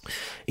Cirkus.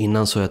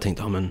 Innan så har jag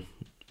tänkt,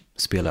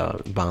 spela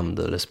band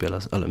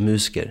eller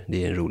musiker,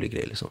 det är en rolig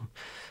grej liksom.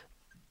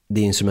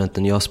 De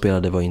instrumenten jag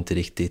spelade var inte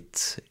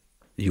riktigt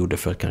gjorde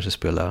för att kanske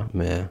spela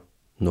med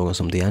någon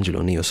som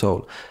D'Angelo, neo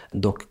soul.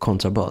 Dock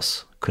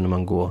kontrabas kunde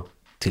man gå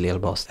till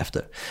elbas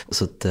efter.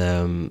 Så att,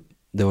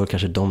 det var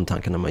kanske de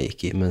tankarna man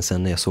gick i. Men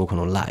sen när jag såg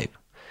honom live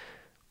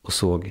och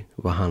såg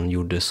vad han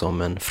gjorde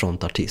som en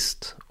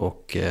frontartist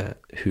och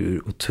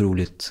hur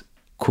otroligt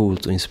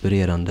coolt och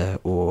inspirerande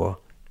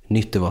och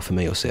nytt det var för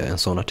mig att se en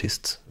sån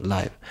artist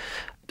live.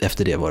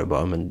 Efter det var det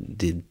bara, men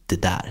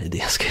det där är det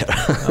jag ska göra.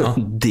 Ja.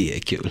 Det är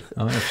kul.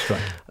 Ja, jag förstår.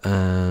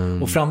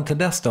 Och fram till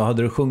dess då,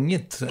 hade du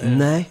sjungit?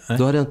 Nej,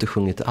 då hade jag inte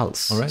sjungit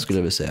alls, skulle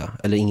jag vilja säga.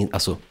 Eller ingen,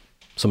 alltså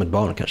som ett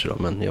barn kanske då,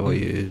 men jag var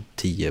ju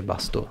 10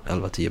 bast då,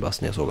 11-10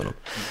 bast när jag såg honom.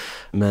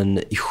 Men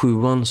i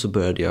 7:an så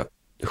började jag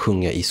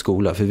sjunga i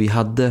skola, för vi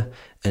hade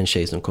en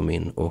tjej som kom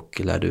in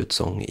och lärde ut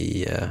sång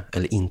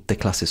eller inte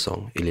klassisk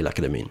sång i Lilla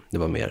Akademin. Det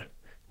var mer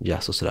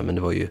jazz och sådär, men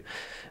det var ju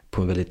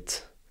på en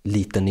väldigt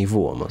liten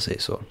nivå om man säger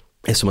så.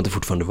 Eftersom att det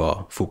fortfarande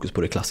var fokus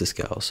på det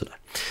klassiska och sådär.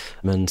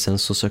 Men sen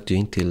så sökte jag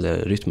in till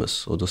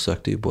Rytmus och då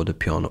sökte jag både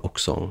piano och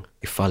sång.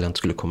 Ifall jag inte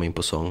skulle komma in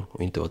på sång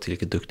och inte var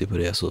tillräckligt duktig på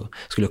det så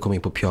skulle jag komma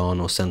in på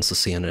piano och sen så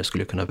senare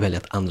skulle jag kunna välja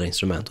ett andra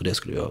instrument och det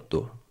skulle jag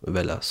då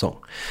välja sång.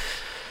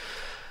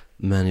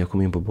 Men jag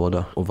kom in på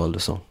båda och valde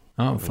sång.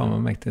 Ja, fan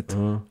vad mäktigt.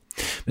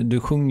 Men du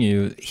sjunger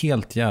ju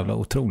helt jävla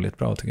otroligt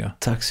bra tycker jag.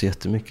 Tack så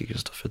jättemycket,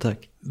 Kristoffer,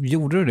 tack.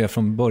 Gjorde du det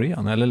från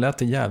början eller lät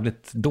det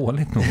jävligt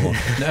dåligt någon gång?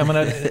 Jag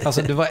menar,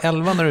 alltså, du var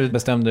 11 när du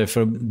bestämde dig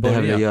för att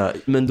börja.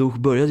 Men då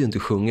började jag inte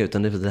sjunga,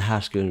 utan det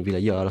här skulle jag vilja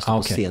göra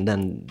på scen,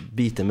 den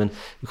biten. Men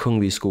sjöng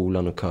vi i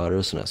skolan och körer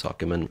och såna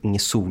saker, men ingen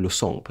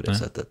solosång på det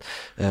sättet.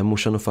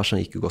 Morsan och farsan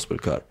gick ju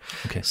gospelkör.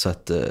 Så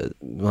att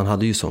man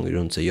hade ju sång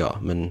runt sig,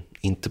 men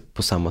inte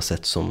på samma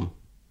sätt som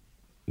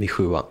vid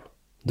 7:an.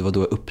 Det var då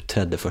jag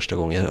uppträdde första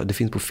gången. Det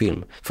finns på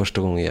film.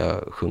 Första gången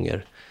jag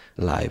sjunger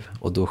live.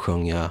 Och då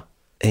sjöng jag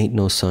Ain't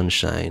No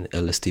Sunshine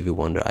eller Stevie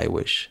Wonder I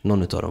Wish.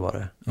 Någon utav dem var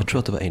det. Jag tror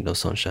att det var Ain't No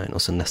Sunshine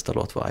och sen nästa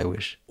låt var I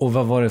Wish. Och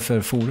vad var det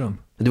för forum?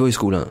 Det var i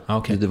skolan.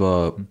 Det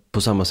var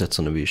på samma sätt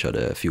som när vi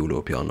körde fiol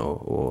och piano.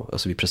 Och,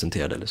 alltså vi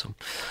presenterade liksom.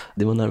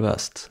 Det var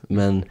nervöst.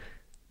 Men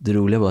det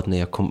roliga var att när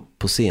jag kom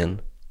på scen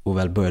och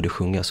väl började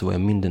sjunga så var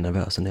jag mindre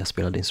nervös än när jag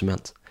spelade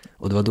instrument.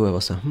 Och det var då jag var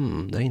så här,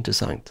 det är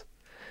intressant.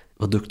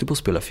 Jag var duktig på att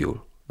spela fiol.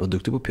 Jag var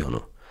duktig på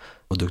piano.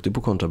 Och duktig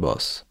på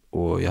kontrabas.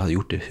 Och jag hade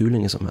gjort det hur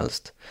länge som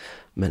helst.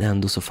 Men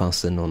ändå så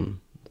fanns det någon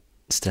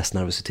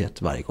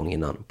stressnervositet varje gång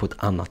innan. På ett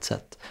annat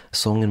sätt.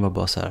 Sången var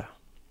bara så här.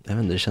 Jag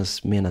vet inte, det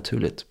känns mer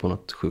naturligt på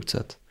något sjukt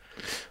sätt.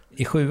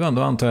 I 7:an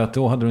då antar jag att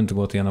då hade du inte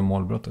gått igenom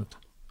målbrottet.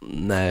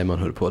 Nej, man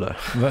höll på där.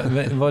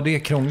 Var det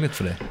krångligt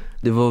för dig?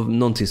 Det var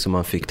någonting som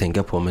man fick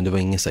tänka på. Men det var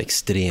ingen så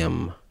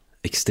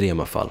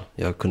extrema fall.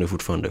 Jag kunde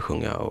fortfarande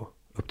sjunga och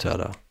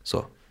uppträda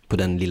så. På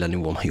den lilla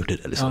nivån man gjorde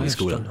det liksom, i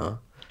skolan. Ja.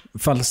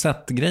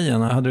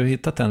 Falsettgrejen, hade du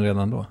hittat den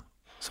redan då?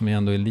 Som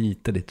ändå är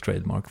lite ditt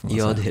trademark.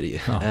 Ja, det är det ju.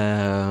 Ja.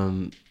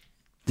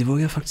 Det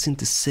vågar jag faktiskt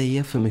inte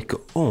säga för mycket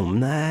om.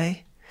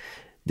 Nej,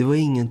 det var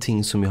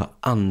ingenting som jag har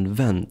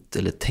använt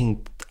eller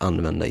tänkt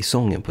använda i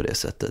sången på det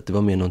sättet. Det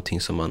var mer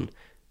någonting som man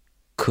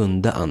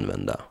kunde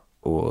använda.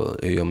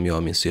 Och om jag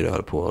och min syra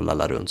höll på att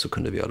lalla runt så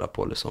kunde vi hålla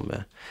på liksom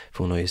med.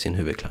 För hon har ju sin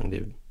huvudklang. Det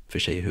är för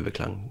sig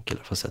huvudklang,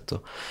 killarfacett.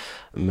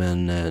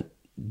 Men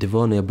det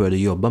var när jag började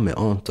jobba med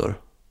Antor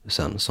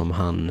sen som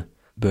han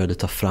började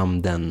ta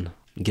fram den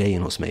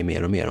grejen hos mig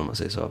mer och mer, om man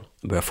säger så.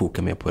 Började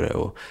foka mer på det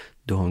och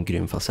du har en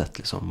grym facett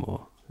liksom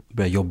och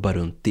börja jobba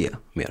runt det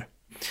mer.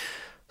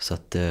 Så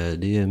att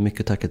det är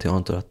mycket tack till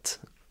Antor att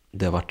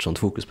det har varit sånt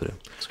fokus på det,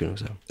 skulle jag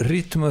säga.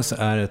 Rytmus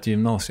är ett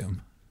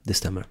gymnasium. Det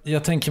stämmer.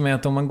 Jag tänker mig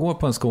att om man går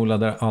på en skola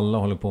där alla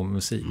håller på med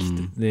musik.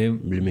 Det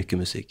blir mycket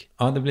musik.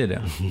 Ja, det blir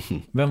det.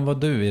 Vem var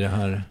du i det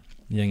här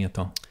gänget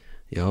då?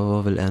 Jag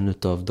var väl en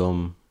av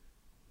de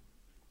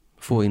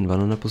få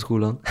invandrarna på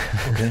skolan.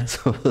 Okay.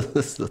 så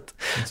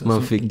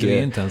man fick, du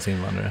är inte ens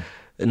invandrare?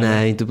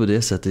 Nej, inte på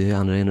det sättet. Det är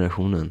andra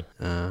generationen.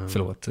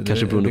 Förlåt.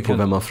 Kanske beroende på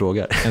vem man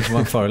frågar. Det var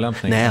en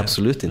förolämpning. Nej,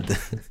 absolut inte.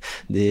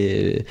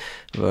 Det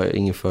var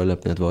ingen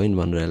förolämpning att vara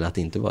invandrare eller att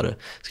inte vara det,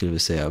 skulle vi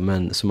säga.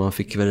 Men så man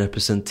fick väl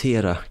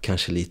representera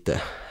kanske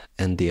lite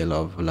en del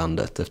av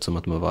landet eftersom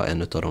att man var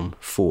en av de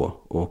få.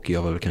 Och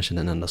jag var väl kanske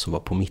den enda som var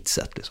på mitt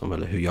sätt, liksom,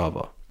 eller hur jag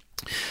var.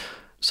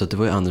 Så att det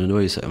var ju andra, det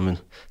var ju så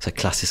här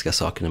klassiska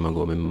saker när man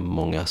går med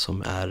många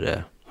som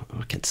är,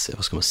 jag kan inte säga,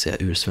 vad ska man säga,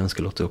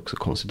 ursvenska låter också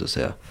konstigt att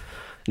säga.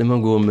 När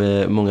man går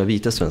med många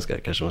vita svenskar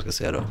kanske man ska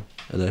säga då.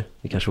 Eller?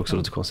 Det kanske också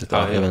låter konstigt.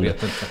 Ja, jag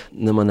vet inte.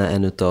 När man är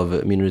en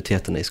av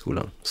minoriteterna i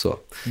skolan. Så.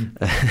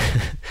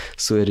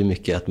 Så är det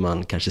mycket att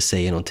man kanske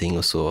säger någonting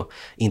och så.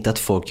 Inte att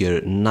folk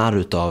gör narr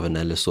utav en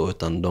eller så.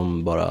 Utan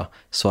de bara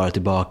svarar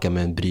tillbaka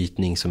med en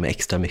brytning som är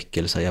extra mycket.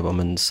 Eller så här, jag bara,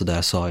 men så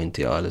där sa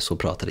inte jag. Eller så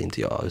pratade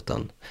inte jag.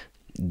 Utan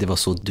det var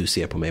så du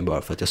ser på mig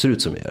bara för att jag ser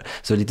ut som jag gör.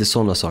 Så det är lite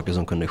sådana saker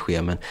som kunde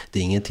ske. Men det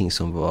är ingenting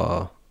som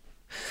var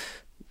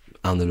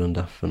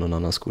annorlunda för någon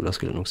annan skola,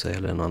 skulle jag nog säga,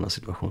 eller en annan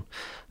situation.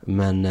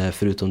 Men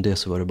förutom det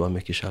så var det bara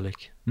mycket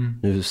kärlek.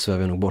 Nu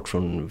svävar jag nog bort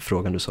från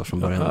frågan du sa från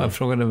början. Jag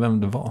frågade vem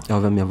du var. Ja,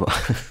 vem jag var.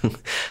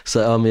 Så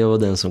ja, men jag var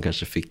den som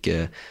kanske fick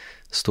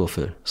stå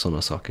för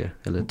sådana saker,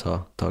 eller ta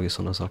tag i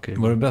sådana saker.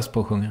 Var du bäst på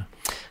att sjunga?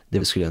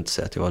 Det skulle jag inte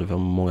säga att jag var. Det var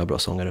många bra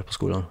sångare på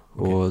skolan.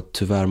 Okay. Och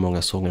tyvärr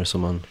många sångare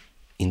som man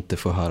inte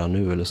får höra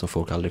nu, eller som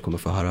folk aldrig kommer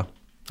få höra.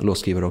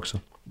 Låtskrivare också.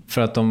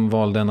 För att de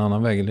valde en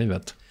annan väg i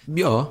livet?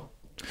 Ja.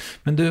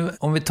 Men du,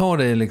 om vi tar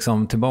dig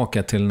liksom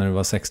tillbaka till när du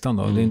var 16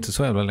 då. Det är inte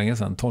så jävla länge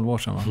sedan, 12 år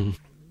sedan va?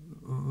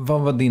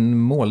 Vad var din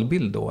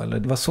målbild då? Eller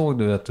vad såg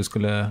du att du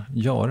skulle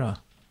göra?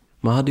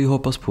 Man hade ju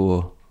hoppats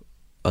på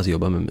att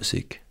jobba med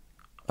musik.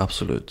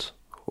 Absolut.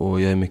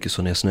 Och jag är mycket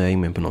så, när jag snöar in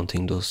mig på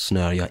någonting, då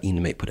snör jag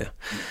in mig på det.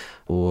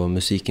 Och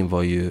musiken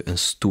var ju en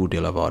stor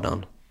del av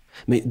vardagen.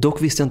 Men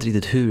dock visste jag inte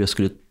riktigt hur jag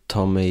skulle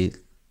ta mig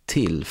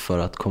till för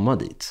att komma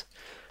dit.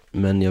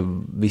 Men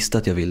jag visste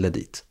att jag ville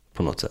dit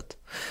på något sätt.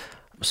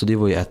 Så det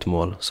var ju ett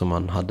mål som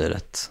man hade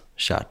rätt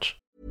kärt.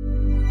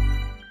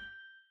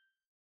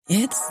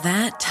 It's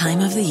that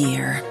time of the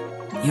year.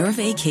 Your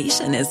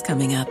vacation is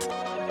coming up.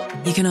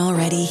 You can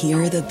already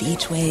hear the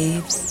beach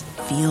waves,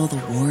 feel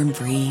the warm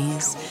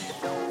breeze,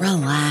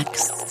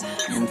 relax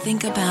and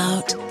think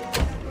about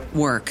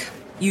work.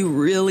 You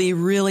really,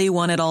 really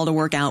want it all to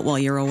work out while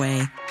you're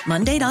away.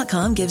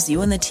 Monday.com gives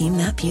you and the team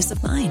that peace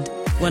of mind.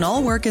 When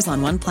all work is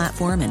on one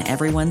platform and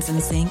everyone's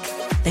in sync,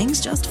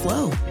 things just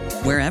flow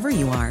wherever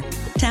you are.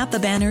 Tap the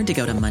banner to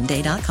go to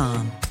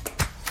Monday.com.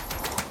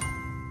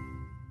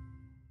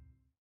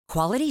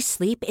 Quality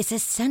sleep is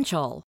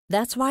essential.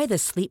 That's why the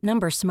Sleep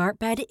Number Smart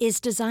Bed is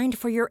designed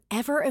for your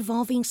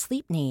ever-evolving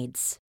sleep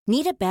needs.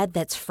 Need a bed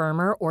that's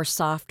firmer or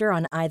softer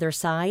on either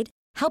side?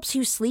 Helps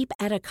you sleep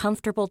at a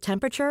comfortable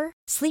temperature?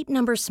 Sleep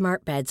Number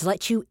Smart Beds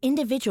let you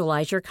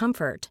individualize your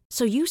comfort,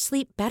 so you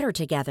sleep better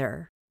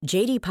together.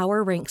 J.D.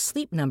 Power ranks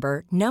Sleep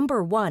Number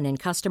 #1 in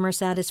customer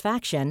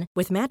satisfaction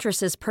with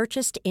mattresses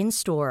purchased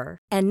in-store.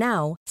 And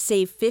now,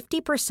 save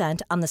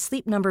 50% on the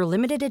Sleep Number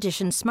Limited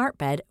Edition Smart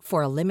Bed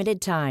for a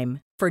limited time.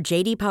 For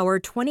J.D. Power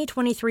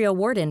 2023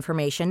 award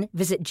information,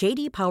 visit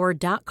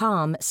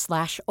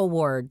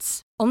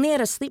jdpower.com/awards. Only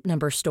at a Sleep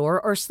Number store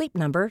or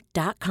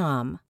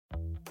sleepnumber.com.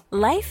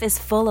 Life is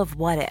full of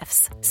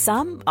what-ifs.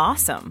 Some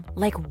awesome,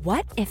 like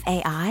what if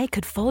AI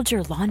could fold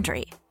your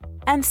laundry?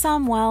 And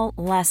some, well,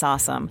 less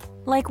awesome,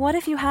 like what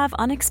if you have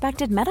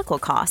unexpected medical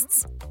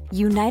costs?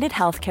 United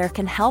Healthcare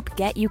can help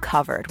get you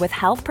covered with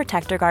Health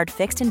Protector Guard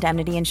fixed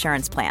indemnity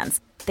insurance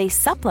plans. They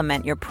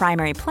supplement your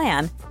primary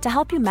plan to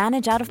help you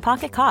manage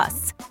out-of-pocket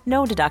costs.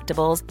 No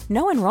deductibles,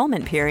 no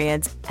enrollment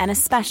periods, and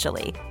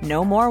especially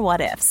no more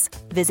what-ifs.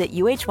 Visit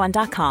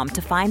uh1.com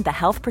to find the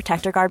Health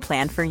Protector Guard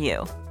plan for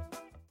you.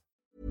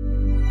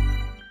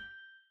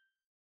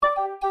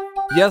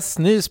 Yes,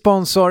 ny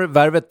sponsor.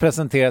 Värvet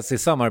presenteras i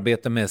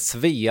samarbete med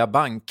Svea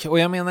Bank. Och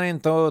jag menar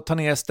inte att ta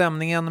ner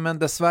stämningen, men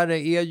dessvärre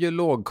är ju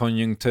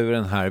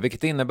lågkonjunkturen här,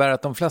 vilket innebär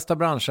att de flesta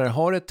branscher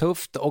har det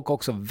tufft och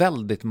också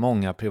väldigt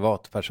många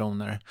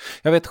privatpersoner.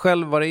 Jag vet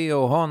själv vad det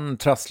är att ha en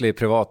trasslig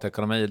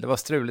privatekonomi. Det var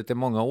struligt i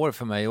många år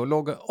för mig och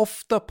låg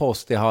ofta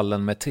post i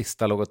hallen med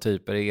trista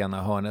logotyper i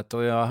ena hörnet.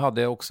 Och jag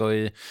hade också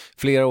i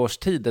flera års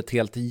tid ett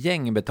helt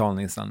gäng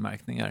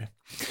betalningsanmärkningar.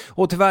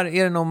 Och tyvärr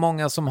är det nog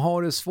många som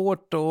har det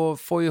svårt att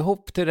få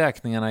ihop till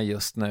räkningarna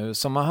just nu,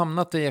 som har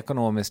hamnat i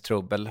ekonomisk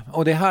trubbel.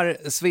 Och det här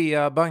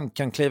Svea Bank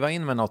kan kliva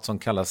in med något som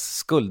kallas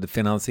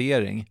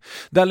skuldfinansiering.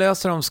 Där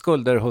löser de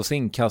skulder hos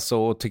inkasso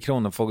och till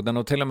Kronofogden,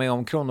 och till och med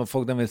om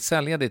Kronofogden vill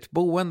sälja ditt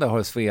boende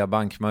har Svea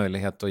Bank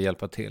möjlighet att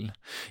hjälpa till.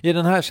 I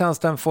den här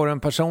tjänsten får du en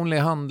personlig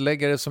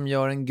handläggare som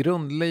gör en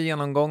grundlig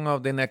genomgång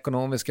av din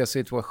ekonomiska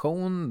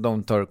situation.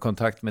 De tar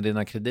kontakt med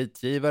dina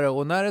kreditgivare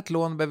och när ett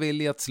lån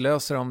beviljats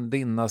löser de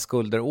dina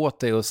skulder åt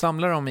dig och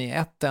samlar dem i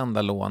ett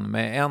enda lån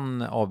med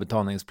en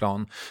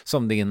avbetalningsplan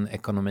som din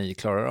ekonomi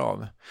klarar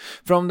av.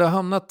 För om du har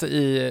hamnat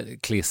i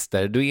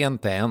klister, du är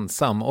inte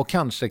ensam och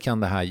kanske kan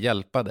det här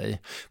hjälpa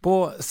dig.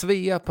 På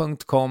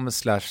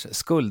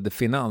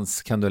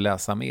svea.com/skuldfinans kan du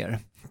läsa mer.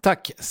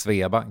 Tack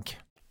Svea Bank.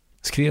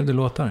 Skrev du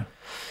låtar?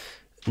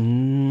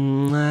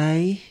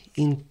 Nej,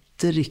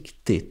 inte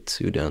riktigt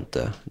gjorde jag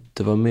inte.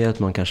 Det var mer att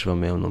man kanske var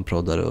med om någon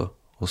proddare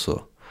och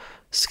så.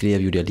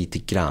 Skrev gjorde jag lite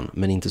grann,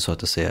 men inte så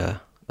att jag säger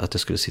att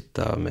jag skulle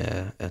sitta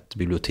med ett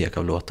bibliotek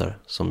av låtar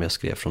som jag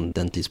skrev från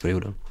den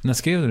tidsperioden. När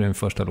skrev du din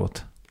första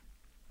låt?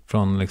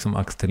 Från liksom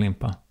ax till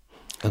limpa?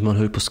 Att man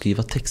höll på att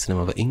skriva texter när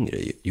man var yngre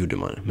gjorde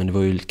man. Men det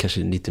var ju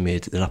kanske lite mer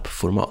ett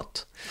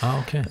rapformat.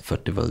 Okay. För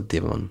att det var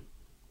det man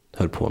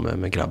höll på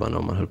med grabbarna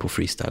och man höll på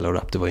freestyle och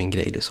rap. Det var en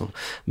grej liksom.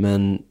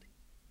 Men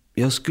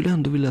jag skulle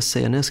ändå vilja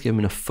säga när jag skrev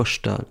mina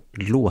första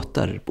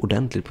låtar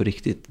ordentligt på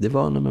riktigt. Det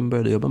var när man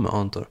började jobba med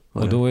Antor.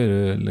 Och då är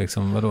du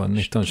liksom, vadå,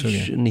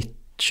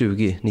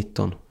 1920?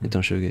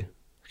 1920.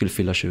 Skulle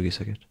fylla 20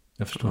 säkert.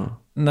 Jag förstår. Ja.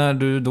 När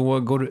du då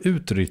går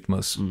ut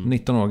Rytmus,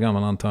 19 år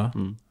gammal antar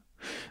jag.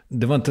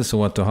 Det var inte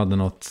så att du hade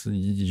något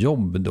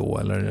jobb då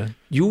eller?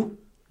 Jo,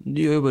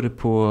 jag jobbade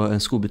på en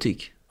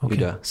skobutik.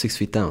 Okay. 6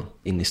 Feet Down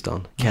in i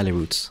stan, Cali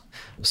Roots.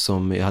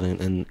 Som jag hade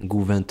en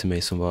god vän till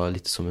mig som var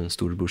lite som en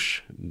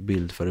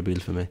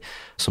storebrorsförebild för mig.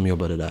 Som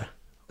jobbade där.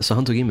 Så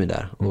han tog in mig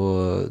där.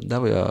 Och där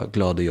var jag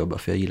glad att jobba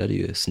för jag gillade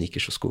ju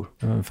sneakers och skor.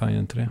 Ja, men fan gör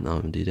inte det. Ja,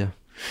 men det är det.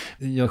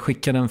 Jag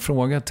skickade en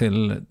fråga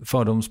till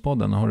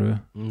Fördomspodden. Har du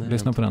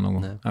lyssnat på den någon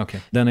gång? Okay.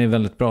 Den är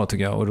väldigt bra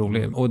tycker jag och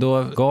rolig. Och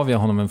då gav jag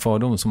honom en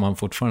fördom som han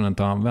fortfarande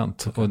inte har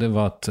använt. Och det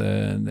var att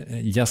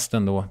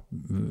gästen då,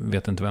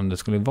 vet inte vem det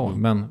skulle vara,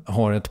 men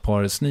har ett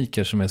par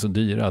sneakers som är så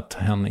dyra att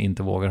hen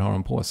inte vågar ha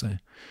dem på sig.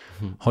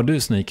 Har du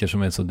sneakers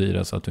som är så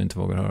dyra så att du inte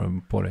vågar ha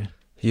dem på dig?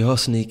 Jag har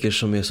sneakers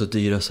som är så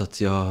dyra så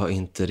att jag har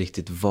inte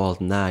riktigt valt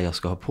när jag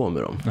ska ha på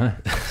mig dem.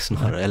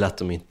 Snarare. Eller att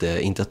de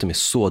inte att de är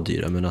så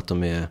dyra, men att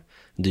de är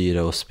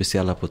dyra och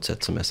speciella på ett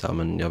sätt som är så här,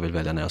 men jag vill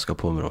välja när jag ska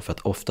på mig dem. För att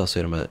ofta så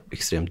är de här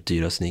extremt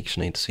dyra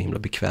sneakersna inte så himla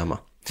bekväma.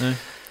 Nej.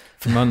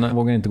 För man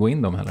vågar inte gå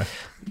in dem heller.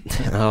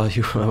 Ja,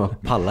 man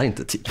pallar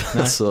inte typ.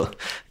 Alltså,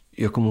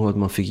 jag kommer ihåg att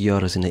man fick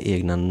göra sina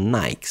egna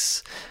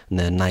Nikes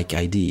när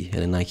Nike ID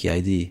eller Nike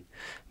ID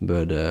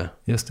började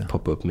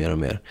poppa upp mer och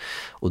mer.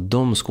 Och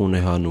de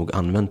skorna har jag nog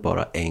använt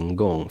bara en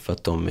gång för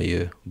att de är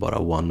ju bara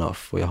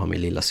one-off och jag har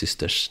min lilla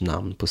systers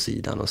namn på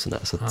sidan och sådär.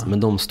 Så att, men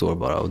de står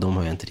bara och de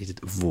har jag inte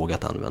riktigt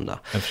vågat använda.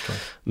 Jag förstår.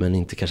 Men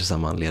inte kanske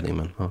samma anledning.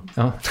 Men,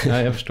 ja,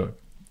 jag förstår.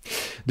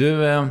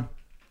 Du,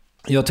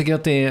 jag tycker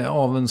att det är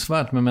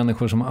avundsvärt med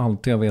människor som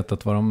alltid har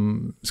vetat vad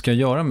de ska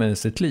göra med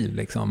sitt liv.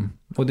 Liksom.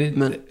 Och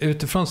det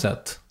utifrån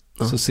sett.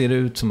 så ser det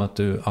ut som att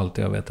du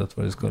alltid har vetat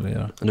vad du skulle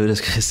göra. Det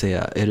ska jag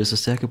säga. Är du så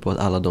säker på att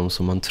alla de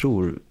som man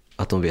tror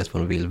att de vet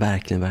vad de vill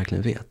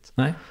verkligen vet?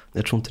 Nej.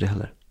 Jag tror inte det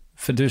heller.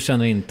 För du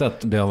känner inte att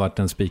det har varit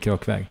en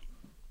spikrak väg?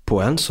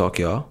 På en sak,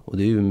 ja. Och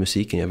det är ju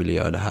musiken jag ville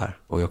göra det här.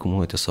 Och jag kommer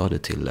ihåg att jag sa det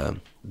till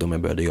de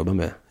jag började jobba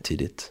med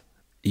tidigt.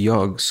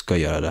 Jag ska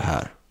göra det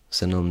här.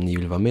 Sen om ni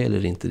vill vara med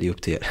eller inte, det är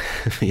upp till er.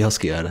 Jag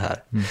ska göra det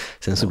här.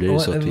 Sen så blir det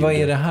så att vad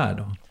är det här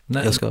då?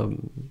 Nej. Jag ska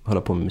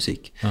hålla på med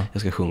musik. Ja.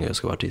 Jag ska sjunga, jag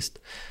ska vara artist.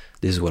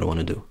 This is what I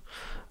want to do.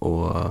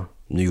 Och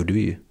nu gjorde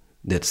vi ju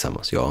det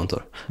tillsammans, jag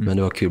antar. Men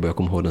det var kul, jag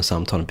kommer ihåg den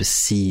samtalen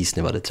precis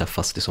när vi hade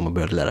träffats liksom, och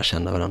började lära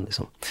känna varandra.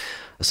 Liksom.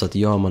 Så att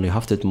man har ju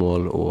haft ett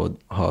mål och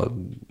har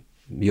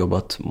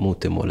jobbat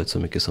mot det målet så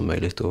mycket som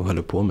möjligt och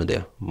håller på med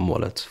det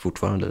målet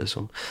fortfarande.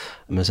 Liksom.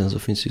 Men sen så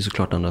finns det ju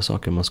såklart andra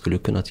saker man skulle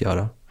kunnat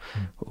göra.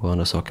 Och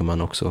andra saker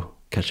man också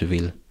kanske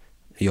vill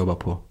jobba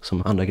på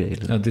som andra grejer.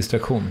 Liksom. Ja,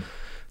 distraktion.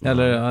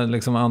 Eller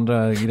liksom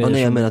andra grejer.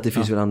 Nej, jag menar att det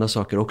finns väl andra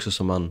saker också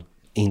som man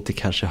inte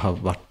kanske har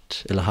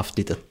varit eller haft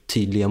lite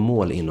tydliga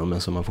mål inom,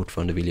 men som man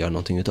fortfarande vill göra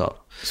någonting utav.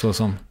 Så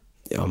som?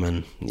 Ja,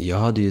 men jag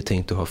hade ju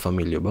tänkt att ha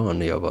familj och barn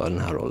när jag var den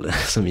här åldern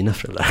som mina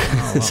föräldrar.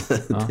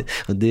 Ja.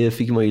 Och det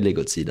fick man ju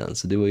lägga åt sidan.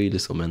 Så det var ju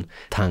liksom en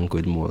tanke och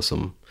ett mål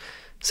som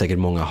säkert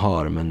många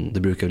har, men det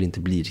brukar väl inte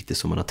bli riktigt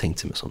som man har tänkt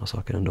sig med sådana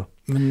saker ändå.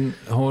 Men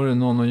har du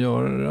någon att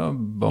göra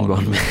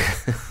barn med?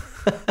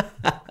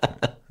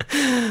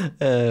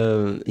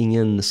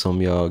 Ingen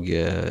som jag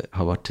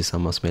har varit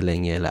tillsammans med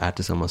länge eller är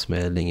tillsammans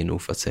med länge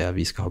nog för att säga att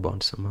vi ska ha barn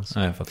tillsammans.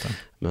 Nej, jag fattar.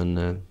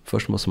 Men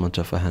först måste man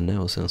träffa henne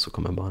och sen så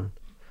kommer barnen,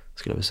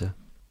 skulle jag vilja säga.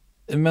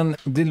 Men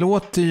det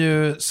låter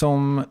ju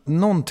som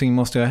någonting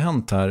måste ha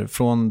hänt här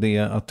från det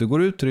att du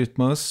går ut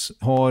Rytmus,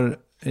 har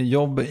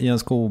jobb i en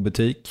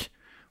skobutik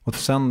och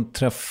sen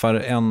träffar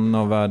en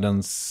av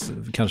världens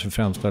kanske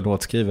främsta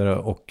låtskrivare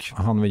och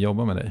han vill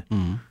jobba med dig.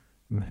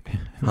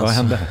 Vad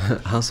hände?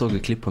 Han såg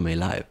ett klipp på mig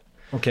live.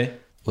 Okay.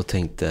 Och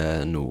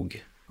tänkte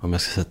nog, om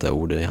jag ska sätta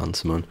orden i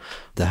hans mun,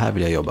 det här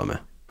vill jag jobba med.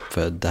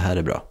 För det här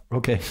är bra.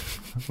 Okej.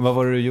 Vad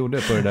var det du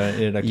gjorde på i det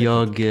där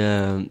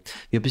klippet?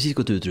 Vi har precis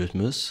gått ut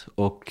Rytmus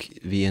och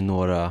vi är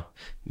några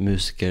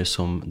musiker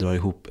som drar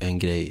ihop en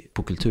grej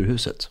på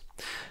Kulturhuset.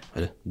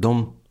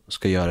 De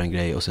ska göra en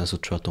grej och sen så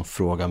tror jag att de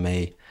frågar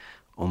mig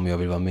om jag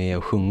vill vara med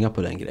och sjunga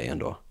på den grejen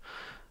då.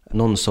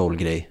 Någon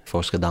soulgrej,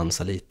 folk ska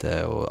dansa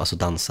lite, och, alltså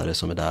dansare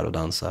som är där och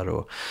dansar.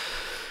 Och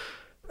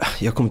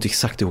jag kommer inte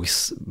exakt ihåg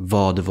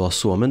vad det var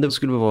så, men det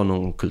skulle vara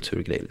någon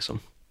kulturgrej liksom.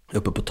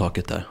 Uppe på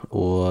taket där.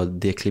 Och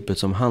det klippet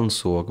som han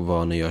såg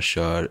var när jag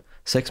kör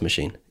Sex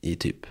Machine i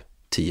typ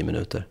 10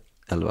 minuter.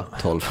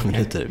 11-12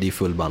 minuter. Det är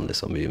full band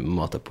liksom. Vi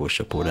matar på och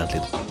kör på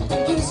ordentligt.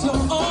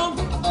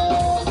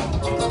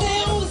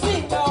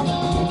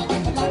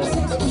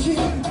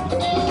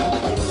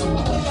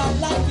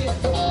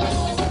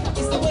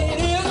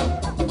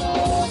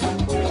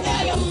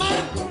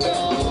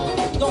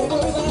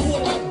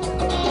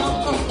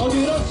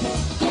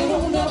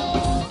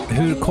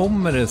 Hur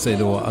kommer det sig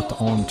då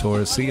att On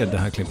Tour ser det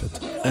här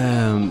klippet?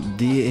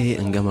 Det är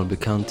en gammal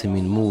bekant till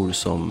min mor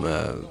som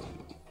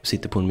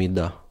sitter på en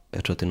middag.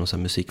 Jag tror att det är någon sån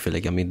här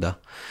musikförläggarmiddag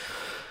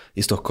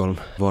i Stockholm.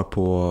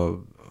 Varpå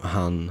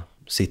han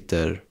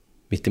sitter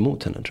mitt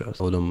emot henne tror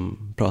jag. Och de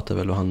pratar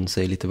väl och han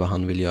säger lite vad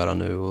han vill göra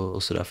nu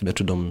och sådär. För jag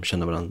tror de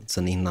känner varandra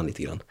sen innan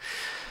lite grann.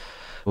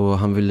 Och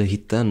han ville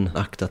hitta en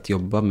akt att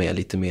jobba med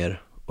lite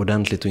mer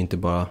ordentligt och inte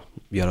bara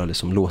göra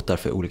liksom låtar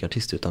för olika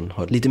artister utan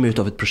ha lite mer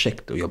utav ett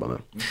projekt att jobba med.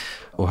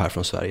 Och här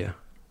från Sverige.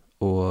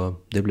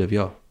 Och det blev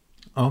jag.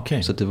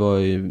 Okay. Så det var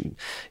ju,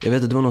 jag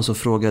vet att det var någon som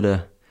frågade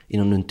i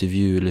någon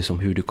intervju liksom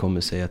hur det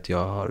kommer sig att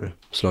jag har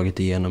slagit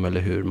igenom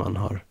eller hur man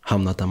har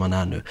hamnat där man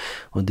är nu.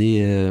 Och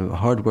det är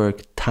hard work,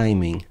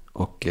 timing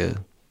och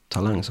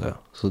talang så jag.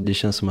 Så det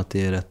känns som att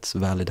det är rätt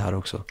valid här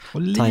också.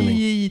 Och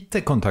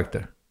lite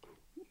kontakter.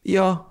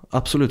 Ja,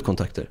 absolut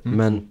kontakter.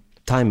 Men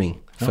timing.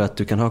 För att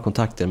du kan ha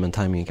kontakter men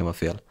timingen kan vara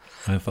fel.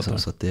 Jag fattar.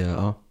 Så att det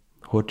är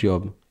hårt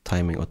jobb,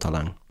 timing och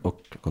talang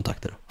och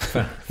kontakter.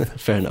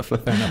 Fair enough.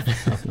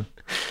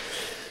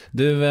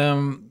 Du,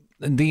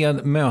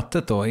 det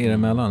mötet då er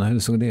emellan, hur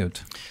såg det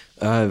ut?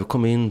 Jag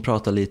kom in,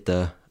 pratade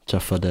lite,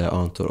 träffade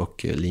Antor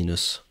och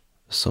Linus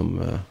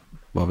som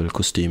var väl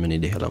kostymen i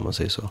det hela om man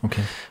säger så.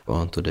 Okay. Och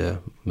Antor det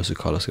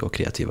musikaliska och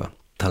kreativa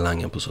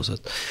talangen på så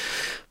sätt.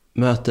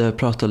 Möte,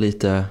 pratade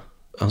lite.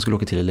 Han skulle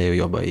åka till LA och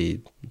jobba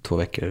i 2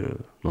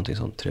 veckor, någonting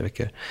sånt, 3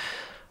 veckor.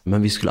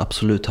 Men vi skulle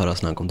absolut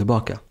höras när han kom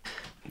tillbaka.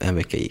 1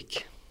 vecka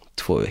gick,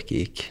 2 veckor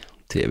gick,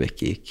 3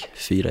 veckor gick,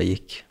 4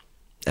 gick.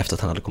 Efter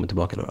att han hade kommit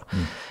tillbaka då.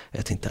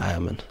 Jag tänkte,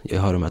 men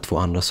jag har de här 2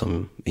 andra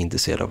som är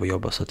intresserade av att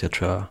jobba. Så att jag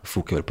tror jag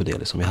fokar väl på det.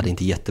 Liksom. Jag hade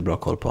inte jättebra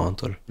koll på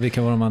Antor.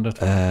 Vilka var de andra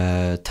 2?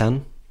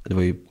 Ten. Det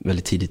var ju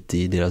väldigt tidigt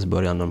i deras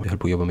början. De höll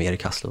på att jobba med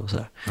Erik Hassler och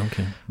sådär.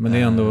 Okay. Men det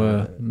är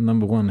ändå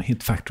number one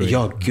hit factory.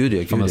 Ja, gud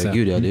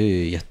ja. Det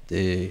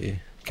är ju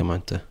kan man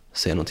inte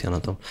säga något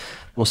annat om.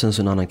 Och sen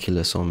så en annan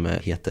kille som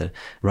heter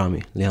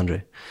Rami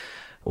Leandri.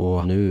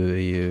 Och nu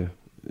är ju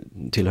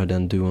tillhör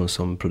den duon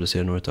som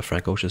producerar några av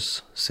Frank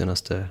Oceans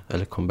senaste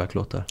eller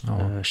comeback-låtar.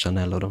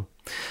 Chanel och dem.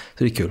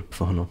 Så det är kul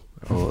för honom.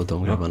 och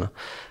de grabbarna.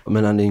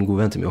 Men han är en god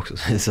vän till mig också.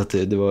 Så att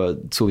det var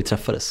så vi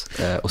träffades.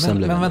 Och sen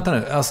men vänta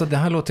nu, alltså det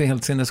här låter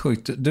helt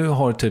sinnessjukt. Du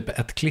har typ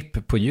ett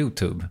klipp på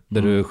YouTube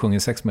där du sjunger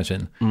Sex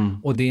Machine.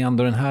 Och det är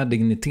ändå den här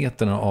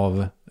digniteten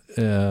av...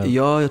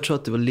 Ja, jag tror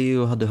att det var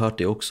Leo hade hört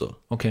det också.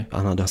 Okay.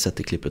 Han hade sett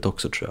det klippet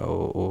också tror jag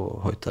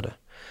och hojtade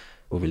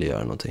och ville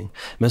göra någonting.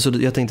 Men så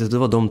jag tänkte att det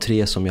var de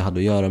 3 som jag hade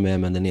att göra med,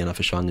 men den ena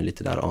försvann ju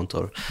lite där,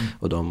 Antor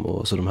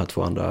och så de här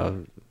 2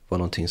 andra var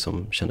någonting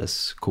som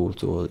kändes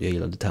coolt och jag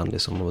gillade Tandy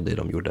som och det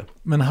de gjorde.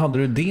 Men hade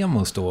du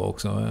demos då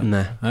också?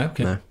 Nej,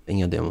 okay. Nej,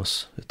 inga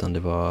demos, utan det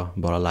var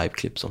bara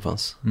liveklipp som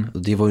fanns.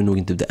 Och det var ju nog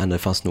inte det enda, det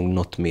fanns nog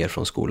något mer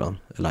från skolan,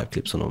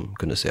 liveklipp som de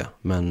kunde se.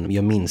 Men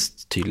jag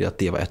minns tydligt att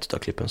det var ett av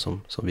klippen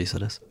som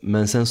visades.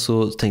 Men sen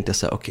så tänkte jag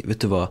så här, okej, vet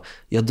du vad?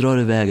 Jag drar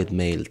iväg ett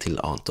mail till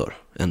Antor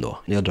ändå.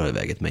 Jag drar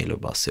iväg ett mail och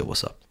bara se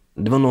what's up.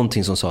 Det var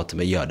någonting som sa till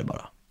mig, gör det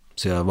bara.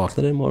 Så jag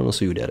vaknade imorgon och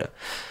så gjorde jag det.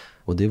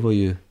 Och det var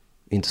ju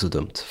inte så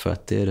dumt, för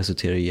att det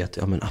resulterar i att,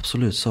 ja men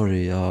absolut,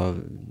 sorry, det har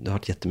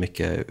varit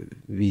jättemycket,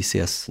 vi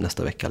ses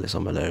nästa vecka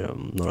liksom, eller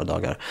några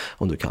dagar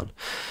om du kan.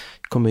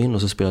 Kom in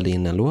och så spelade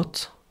in en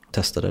låt,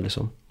 testade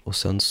liksom, och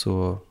sen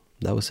så,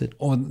 that was it.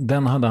 Och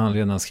den hade han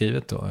redan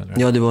skrivit då? Eller?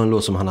 Ja, det var en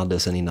låt som han hade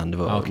sen innan, det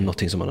var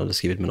någonting som han hade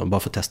skrivit med någon, bara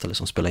för att testa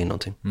liksom, spela in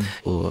någonting.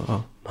 Och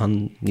ja,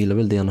 han gillade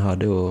väl det han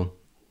hörde och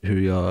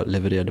hur jag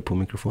levererade på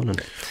mikrofonen.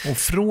 Och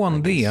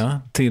från det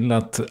till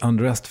att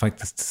Undressed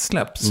faktiskt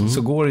släpps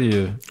så går det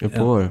ju... Ett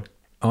år.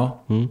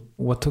 Ja,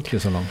 what took you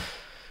så långt?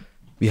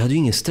 Vi hade ju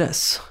ingen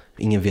stress.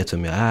 Ingen vet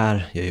vem jag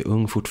är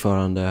ung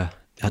fortfarande.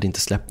 Jag hade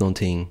inte släppt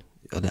någonting.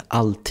 Jag hade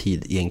all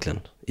tid egentligen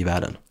i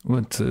världen. Och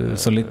ett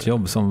solitt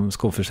jobb som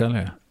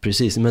skoförsäljare.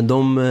 Precis, men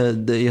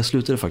jag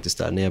slutade faktiskt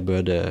där när jag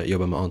började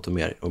jobba med Anton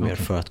mer och mer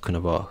för att kunna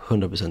vara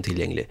 100%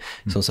 tillgänglig.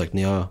 Som sagt,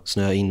 när jag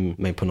snöar in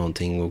mig på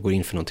någonting och går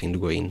in för någonting, då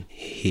går jag in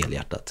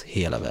helhjärtat,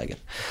 hela vägen.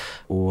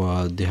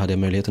 Och det hade jag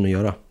möjligheten att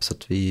göra. Så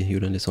att vi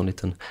gjorde en sån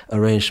liten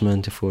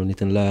arrangement, jag får en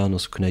liten lön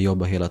och så kunde jag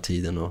jobba hela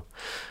tiden och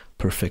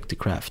perfect the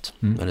craft,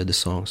 eller the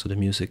songs och the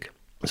music.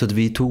 Så att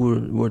vi tog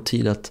vår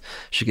tid att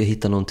försöka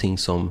hitta någonting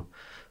som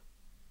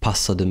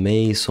passade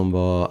mig, som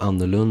var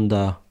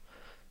annorlunda,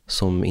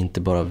 som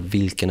inte bara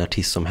vilken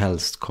artist som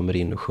helst kommer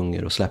in och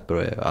sjunger och släpper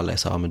och alla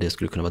sa, men det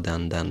skulle kunna vara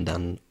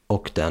den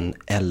och den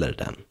eller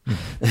den.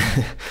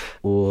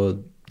 Och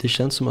det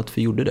känns som att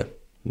vi gjorde det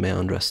med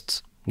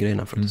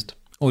Undressed-grejerna faktiskt.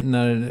 Och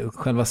när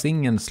själva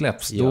singeln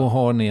släpps, då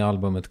har ni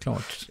albumet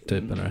klart,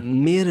 typ, eller?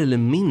 Mer eller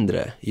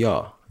mindre,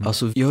 ja.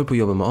 Alltså, jag höll på att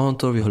jobba med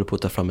Anton, vi höll på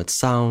att ta fram ett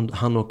sound.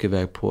 Han åker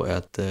iväg på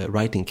ett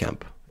writing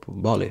camp på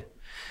Bali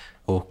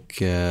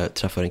och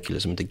träffar en kille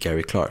som heter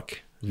Gary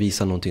Clark.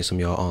 Visar någonting som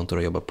jag och Anton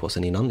har jobbat på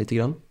sen innan lite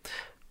grann.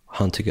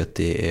 Han tycker att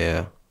det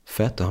är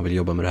fett och han vill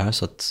jobba med det här,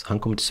 så att han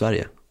kommer till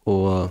Sverige.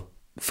 Och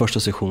första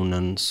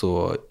sessionen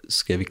så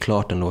skrev vi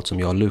klart en låt som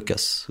jag och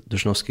Lukas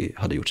Dushnowski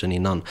hade gjort sen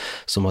innan,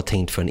 som var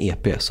tänkt för en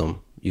EP som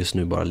just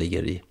nu bara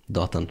ligger i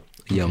datan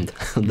gömd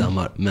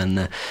dammar. Men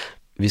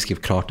vi skrev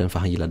klart den för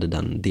han gillade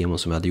den demo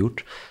som vi hade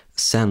gjort.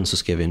 Sen så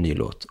skrev vi en ny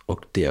låt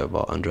och det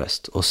var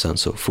Undressed. Och sen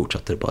så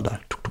fortsatte det bara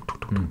där.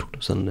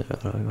 Sen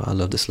I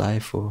Love This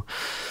Life och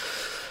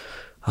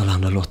alla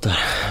andra låtar,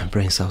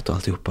 Brains Out och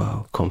alltihopa,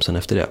 och kom sen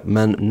efter det.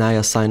 Men när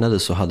jag signade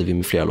så hade vi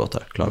med flera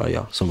låtar, Klara och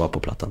jag, som var på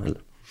plattan. Eller?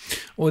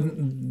 Och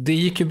det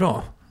gick ju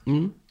bra.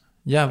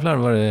 Jävlar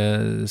vad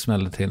det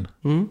smällde till.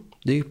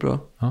 Det gick bra.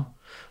 Ja.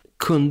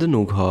 Kunde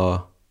nog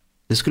ha...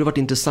 Det skulle varit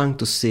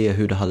intressant att se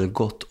hur det hade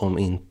gått om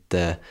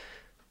inte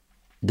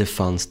det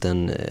fanns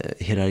den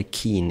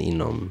hierarkin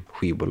inom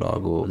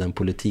skivbolag och den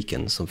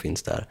politiken som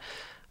finns där.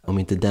 Om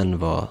inte den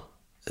var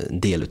en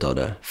del utav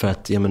det. För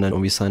att jag menar,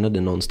 om vi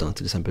signade någonstans,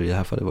 till exempel i det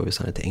här fallet var vi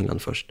signade till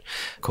England först,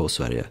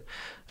 Sverige.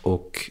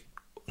 Och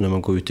när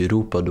man går ut i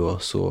Europa då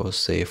så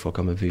säger folk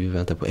att vi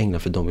väntar på England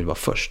för de vill vara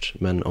först.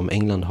 Men om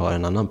England har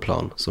en annan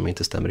plan som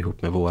inte stämmer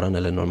ihop med våran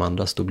eller någon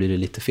andras, då blir det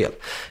lite fel.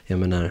 Jag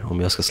menar,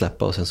 om jag ska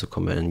släppa och sen så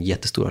kommer en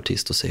jättestor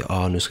artist och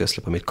säger nu ska jag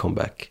släppa mitt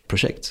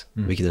comeback-projekt,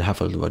 vilket i det här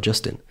fallet var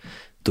Justin.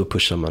 Då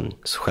pushar man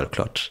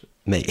självklart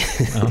mig.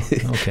 Ja,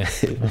 okay.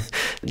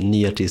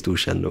 Ny artist,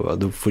 okänd, och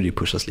då får det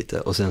pushas lite.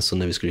 Och sen så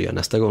när vi skulle göra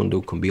nästa gång,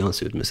 då kom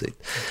Beyoncé ut med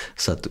sitt.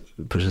 Så att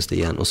pushas det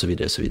igen och så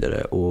vidare, så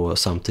vidare. Och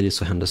samtidigt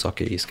så hände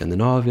saker i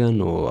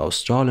Skandinavien och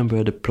Australien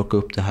började plocka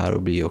upp det här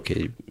och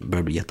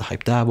började bli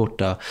jättehype där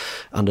borta.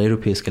 Andra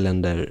europeiska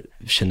länder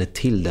känner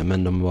till det,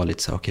 men de var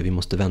lite så här, vi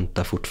måste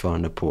vänta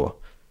fortfarande på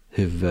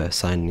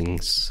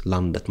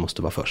huvudsigningslandet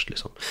måste vara först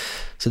liksom.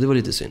 Så det var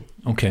lite synd.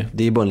 Okay.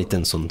 Det är bara en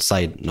liten sån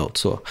side note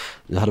så.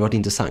 Det hade varit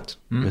intressant.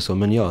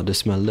 Men ja, det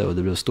smällde och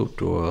det blev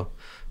stort och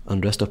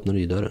Undressed öppnade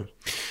i dörren.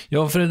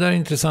 Ja, för det där är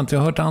intressant. Jag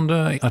har hört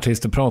andra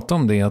artister prata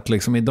om det, att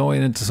liksom idag är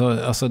det inte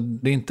så, alltså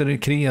det är inte det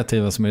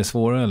kreativa som är det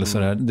svåra eller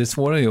sådär. Det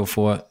svåra är ju att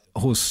få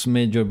hos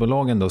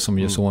majorbolagen då, som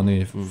ju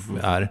Sony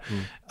är,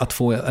 att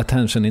få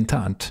attention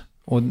internt.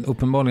 Och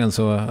uppenbarligen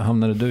så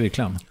hamnade du i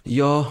kläm.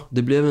 Ja,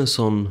 det blev en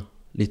sån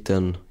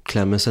liten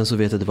kläm. Men sen så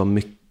vet jag att det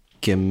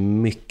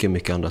var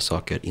mycket andra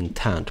saker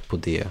internt på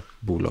det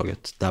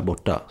bolaget där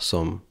borta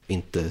som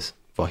inte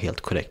var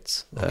helt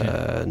korrekt.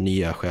 Okay.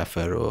 Nya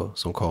chefer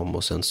som kom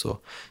och sen så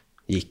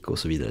gick och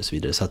så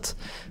vidare. Så att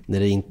när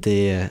det inte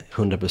är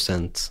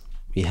 100%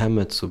 i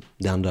hemmet så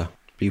det andra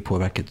blir ju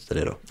påverkat av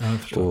det då.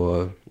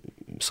 Och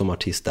som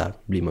artist där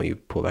blir man ju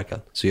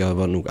påverkad. Så jag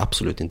var nog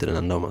absolut inte den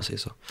enda om man säger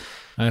så.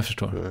 Ja, jag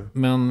förstår.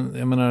 Men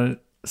jag menar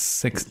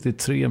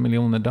 63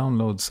 miljoner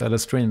downloads eller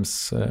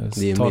streams.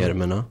 Det är mer,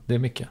 men ja. Det är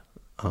mycket.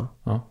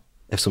 Ja.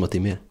 Eftersom att det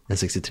är mer än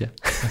 63.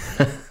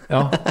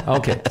 Ja,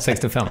 okej.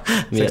 65.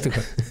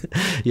 67.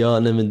 Ja,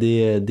 nej men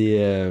det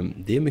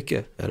är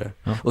mycket. Är det.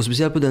 Ja. Och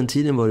speciellt på den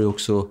tiden var det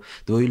också,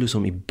 det var ju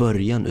liksom i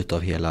början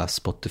utav hela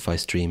Spotify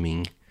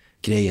streaming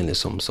grejen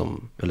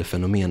liksom, eller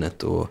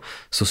fenomenet och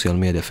social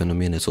media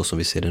fenomenet så som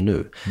vi ser det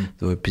nu.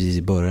 Det var ju precis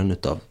i början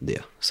utav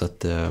det. Så att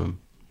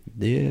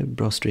det är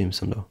bra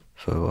streams ändå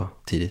för att vara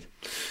tidigt.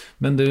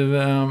 Men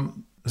du,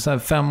 så här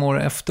 5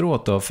 år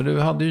efteråt då, för du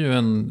hade ju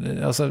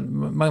alltså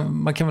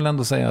man kan väl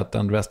ändå säga att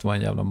Undressed var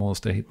en jävla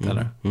monsterhit,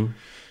 eller?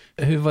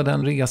 Hur var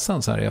den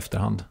resan så här i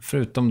efterhand?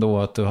 Förutom då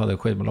att du hade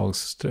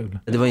skivbolagsstrul.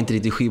 Det var inte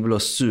riktigt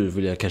skivbolagsstrul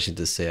vill jag kanske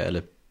inte säga,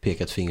 eller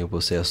pekat finger på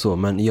att säga så.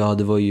 Men ja,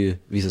 det var ju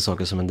vissa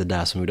saker som hände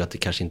där som gjorde att det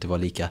kanske inte var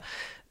lika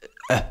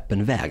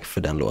öppen väg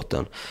för den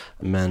låten.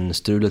 Men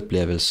strulet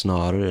blev väl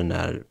snarare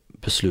när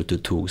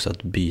beslutet togs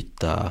att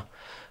byta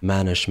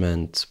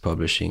management,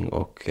 publishing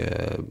och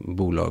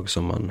bolag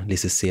som man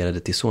licensierade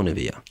till Sony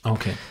via.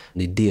 Okay.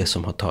 Det är det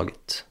som har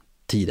tagit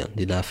tiden.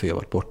 Det är därför jag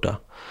varit borta.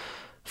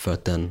 För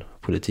att den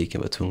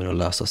politiken var tvungen att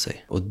lösa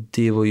sig. Och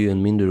det var ju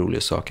en mindre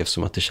rolig sak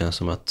eftersom att det känns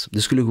som att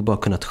det skulle bara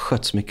kunna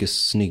sköts mycket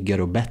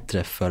snyggare och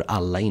bättre för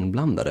alla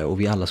inblandade. Och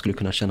vi alla skulle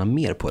kunna känna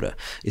mer på det.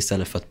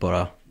 Istället för att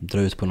bara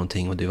dra ut på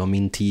någonting. Och det var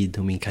min tid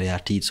och min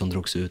karriärtid som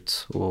drogs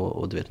ut.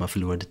 Och du vet, man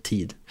förlorade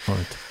tid.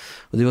 Right.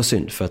 Och det var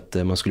synd för att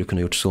man skulle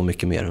kunna gjort så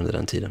mycket mer under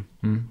den tiden.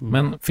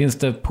 Men finns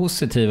det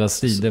positiva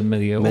sidor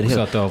med det också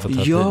att du har fått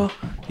ta tid? Ja,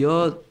 jag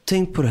har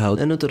tänkt på det här.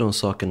 En av de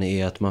sakerna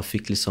är att man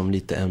fick liksom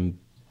lite en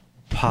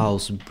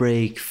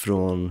pausbreak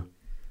från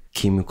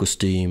Kim i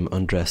kostym,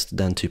 Undressed,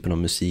 den typen av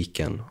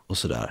musiken och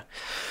sådär.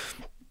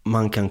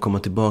 Man kan komma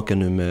tillbaka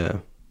nu med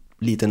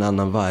lite en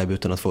annan vibe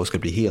utan att folk ska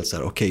bli helt så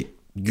här: okej,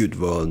 gud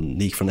vad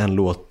ni gick från en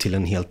låt till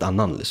en helt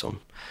annan liksom.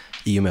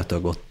 I och med att det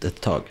har gått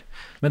ett tag.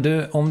 Men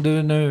du, om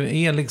du nu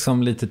är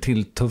liksom lite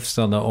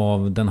tilltufsad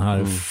av den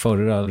här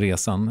förra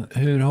resan,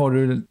 hur har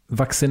du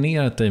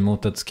vaccinerat dig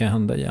mot att det ska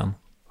hända igen?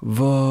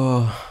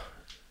 Var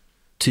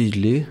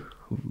tydlig,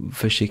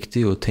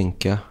 försiktig och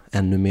tänka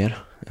ännu mer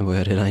än vad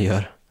jag redan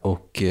gör.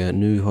 Och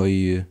nu har jag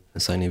ju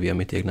signat via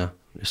mitt egna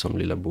som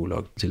lilla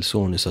bolag till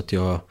Sony, så att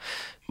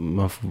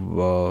man får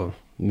vara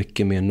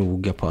mycket mer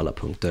noga på alla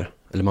punkter.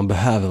 Eller man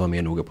behöver vara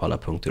mer noga på alla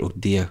punkter, och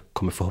det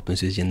kommer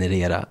förhoppningsvis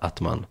generera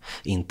att man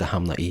inte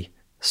hamnar i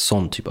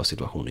sån typ av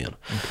situation igen.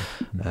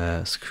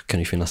 Så kan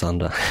det ju finnas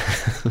andra.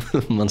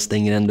 Man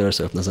stänger en dörr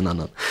så öppnas en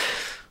annan.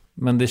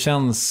 Men det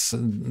känns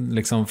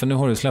liksom, för nu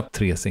har du släppt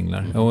 3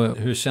 singlar. Och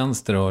hur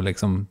känns det då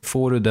liksom?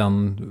 Får du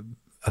den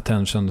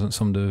attention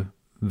som du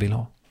vill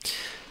ha?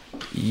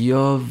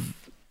 Ja,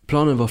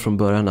 planen var från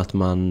början att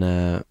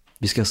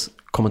vi ska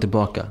komma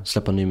tillbaka,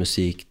 släppa ny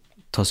musik,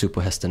 ta sig upp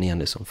på hästen igen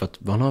liksom. För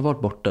att man har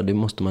varit borta, det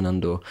måste man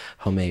ändå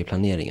ha med i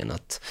planeringen,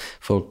 att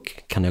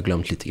folk kan ha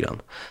glömt lite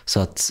grann. Så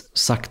att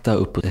sakta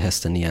upp på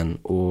hästen igen,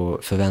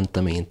 och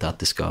förvänta mig inte att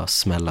det ska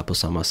smälla på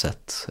samma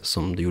sätt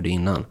som det gjorde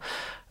innan.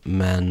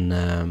 Men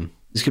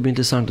det ska bli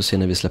intressant att se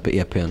när vi släpper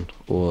EPn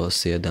och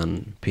se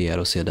den PR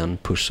och se den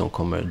push som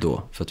kommer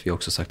då. För att vi har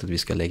också sagt att vi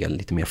ska lägga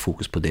lite mer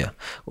fokus på det.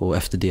 Och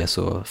efter det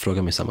så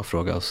frågar mig samma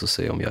fråga och så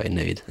ser jag om jag är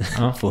nöjd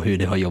på hur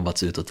det har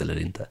jobbats utåt eller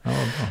inte.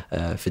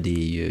 För det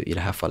är ju i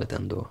det här fallet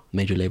ändå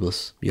Major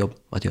Labels jobb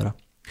att göra.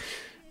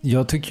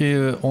 Jag tycker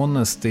ju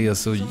Honest är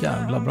så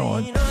jävla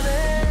bra.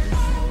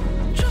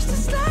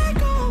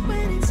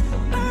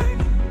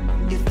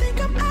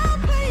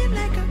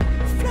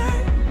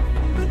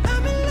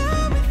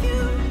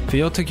 För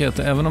jag tycker att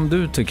även om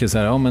du tycker så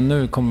här, ja men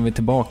nu kommer vi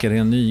tillbaka, det är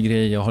en ny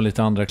grej, jag har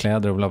lite andra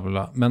kläder och bla bla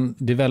bla. Men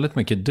det är väldigt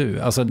mycket du,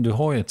 alltså du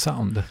har ju ett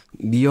sound.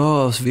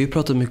 Ja, alltså, vi har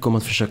pratat mycket om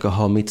att försöka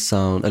ha mitt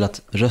sound, eller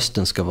att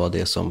rösten ska vara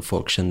det som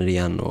folk känner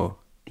igen, och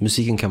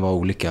musiken kan vara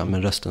olika,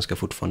 men rösten ska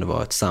fortfarande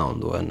vara ett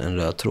sound och en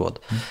röd tråd.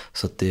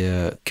 Så att det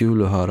är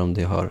kul att höra om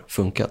det har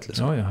funkat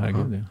liksom. Ja,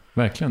 herregud, ja.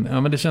 Verkligen.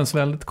 Ja, men det känns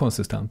väldigt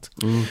konsistent.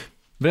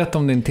 Berätta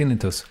om din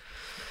tinnitus.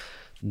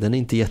 Den är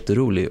inte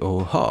jätterolig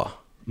att ha,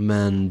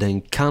 men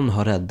den kan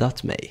ha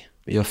räddat mig.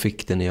 Jag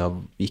fick den när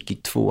jag gick i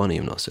 2:an i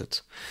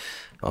gymnasiet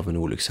av en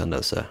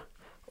olyckshändelse.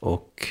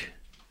 Och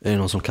är det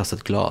någon som kastar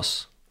ett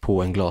glas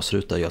på en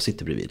glasruta jag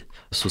sitter bredvid,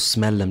 så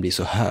smällen blir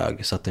så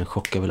hög så att den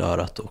chockar väl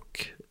örat,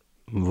 och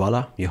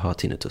voilà, jag har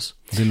tinnitus.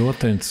 Det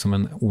låter inte som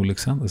en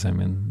olyckshändelse i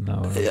min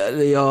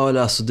öron.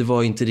 Ja, alltså det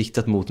var inte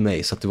riktat mot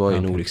mig, så att det var ju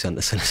en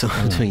olyckshändelse liksom.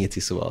 Det var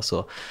ingenting som var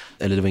så,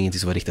 eller det var ingenting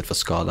som var riktat för att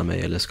skada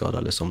mig eller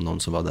skada liksom någon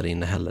som var där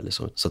inne heller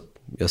liksom. Så att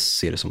jag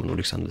ser det som en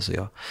olyckshändelse,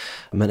 ja.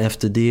 Men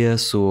efter det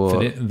så...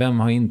 För vem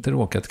har inte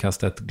råkat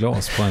kasta ett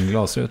glas på en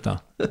glasruta?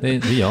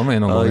 Det gör man ju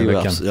någon gång i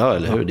veckan. Ja,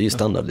 eller hur? Det är ju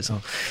standard liksom.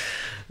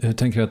 Hur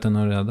tänker du att den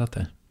har räddat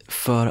dig?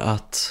 För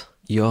att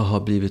jag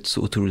har blivit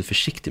så otroligt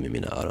försiktig med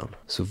mina öron.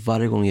 Så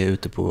varje gång jag är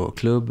ute på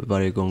klubb,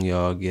 varje gång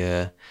jag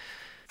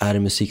är det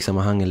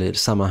musiksammanhang eller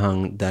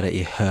sammanhang där det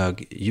är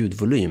hög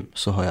ljudvolym,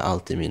 så har jag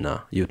alltid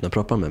mina gjutna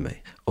proppar med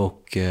mig.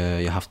 Och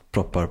jag har haft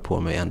proppar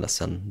på mig ända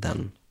sedan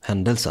den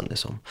händelsen.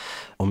 Liksom.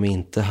 Om jag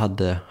inte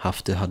hade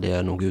haft det hade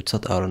jag nog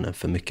utsatt öronen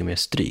för mycket mer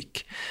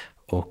stryk.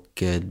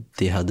 Och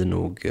det hade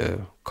nog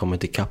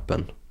kommit i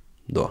kappen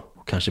då.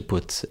 Och kanske på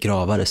ett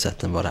gravare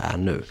sätt än vad det är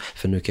nu.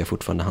 För nu kan jag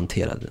fortfarande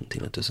hantera den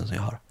tinnitusen som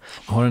jag har.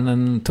 Har den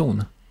en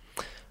ton?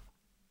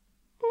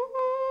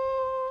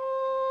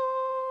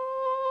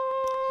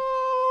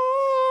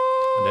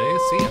 Det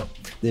är C.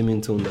 Det är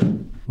min ton där.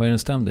 Vad är den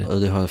stämd i?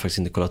 Och det har jag faktiskt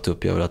inte kollat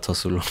upp. Jag vill ta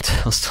så långt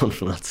avstånd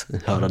från att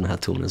höra den här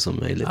tonen som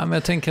möjligt. Ja, men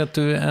jag tänker att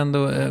du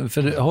ändå...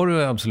 För har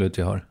du absolut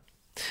gehör?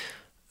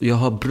 Jag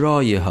har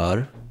bra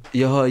gehör.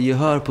 Jag har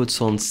gehör på ett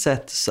sånt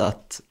sätt så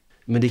att...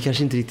 Men det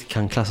kanske inte riktigt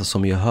kan klassas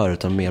som gehör,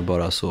 utan mer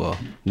bara så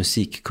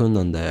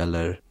musikkunnande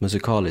eller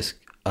musikalisk.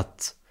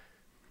 Att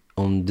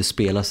om det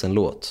spelas en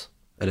låt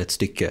eller ett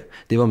stycke.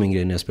 Det var min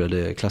grej när jag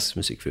spelade klassisk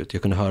musik förut.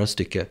 Jag kunde höra ett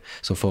stycke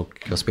som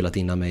folk har spelat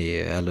innan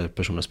mig eller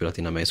personer har spelat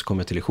innan mig. Så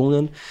kommer jag till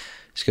lektionen,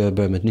 ska jag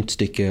börja med ett nytt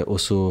stycke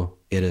och så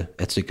är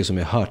det ett stycke som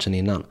jag hört sedan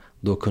innan.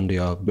 Då kunde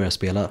jag börja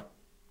spela.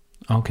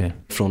 Okay.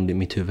 Från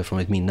mitt huvud, från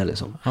mitt minne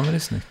liksom. Ja, men det är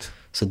snyggt.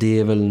 Så det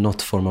är väl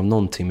något form av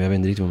någonting, men jag vet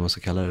inte riktigt vad man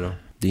ska kalla det då.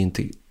 Det är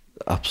inte...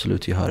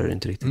 Absolut, jag hör det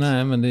inte riktigt.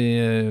 Nej, men det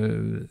är...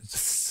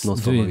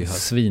 Du är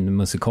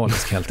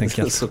svinmusikalisk helt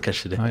enkelt. Så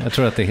kanske det. Ja, jag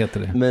tror att det heter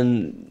det.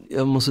 Men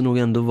jag måste nog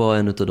ändå vara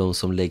en av de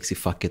som läggs i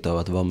facket av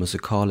att vara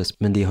musikalisk.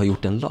 Men det har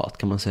gjort en lat,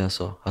 kan man säga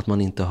så. Att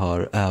man inte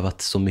har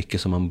övat så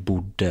mycket som man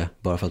borde,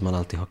 bara för att man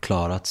alltid har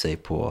klarat sig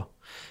på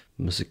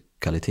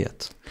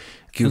musikalitet.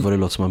 Gud vad det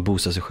låter som man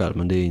boostar sig själv,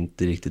 men det är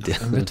inte riktigt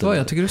det. Vet du vad,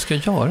 jag tycker du ska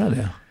göra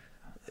det.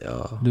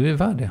 Ja. Du är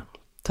värd det.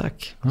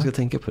 Tack, jag ska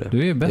tänka på det.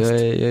 Du är bäst.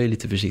 Jag är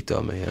lite försiktig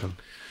av mig.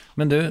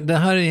 Men du, det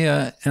här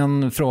är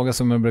en fråga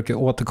som jag brukar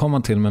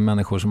återkomma till med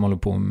människor som håller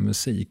på med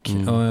musik.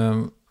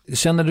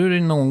 Känner du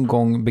dig någon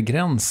gång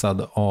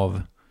begränsad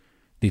av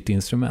ditt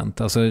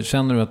instrument? Alltså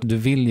känner du att du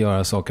vill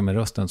göra saker med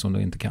rösten som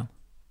du inte kan?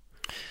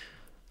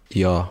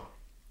 Ja,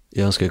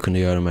 jag önskar jag kunde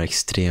göra de här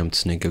extremt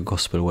snygga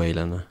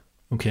gospel-wailerna.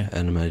 Okay.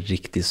 De här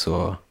riktigt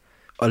så...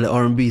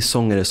 Eller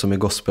R&B-sångare som är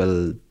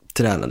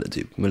gospel-tränade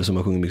typ. Eller som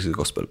har sjungit mycket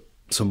gospel.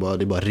 Som bara,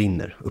 det bara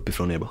rinner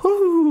uppifrån ner. Bara,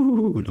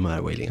 de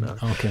här wailingarna.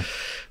 Okay.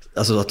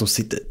 Alltså att de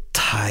sitter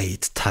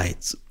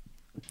tight.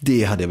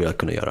 Det hade jag velat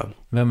kunna göra.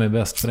 Vem är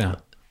bäst för det?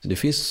 Det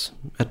finns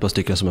ett par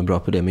stycken som är bra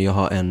på det. Men jag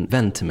har en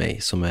vän till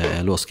mig som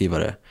är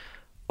låtskrivare.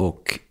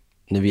 Och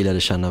när vi lärde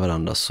känna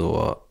varandra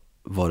så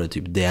var det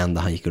typ det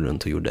enda han gick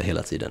runt och gjorde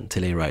hela tiden.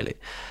 Tilley Riley.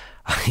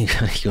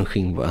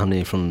 Han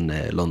är från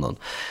London.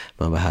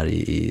 Man var här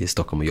i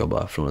Stockholm och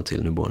jobbade från och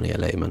till. Nu bor han i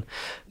LA. Men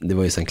det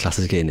var ju en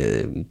klassisk grej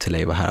när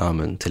Tilley var här. Ja,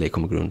 men Tilley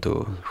kommer gå runt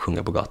och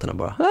sjunga på gatorna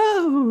bara.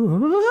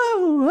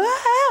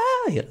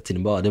 Hela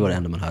tiden bara. Det var det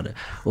enda man hörde.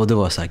 Och det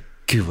var så här,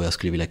 gud vad jag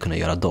skulle vilja kunna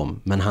göra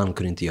dem. Men han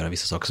kunde inte göra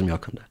vissa saker som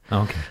jag kunde.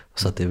 Okay.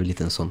 Så att det är väl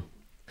lite en sån...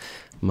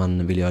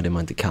 Man vill göra det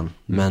man inte kan.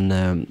 Men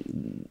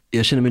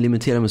jag känner mig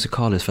limiterad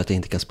musikaliskt för att jag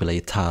inte kan spela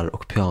gitarr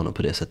och piano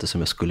på det sättet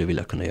som jag skulle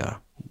vilja kunna göra.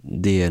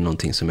 Det är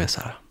någonting som är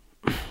så här...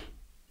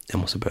 Jag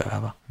måste börja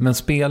öva. Men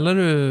spelar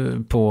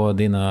du på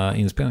dina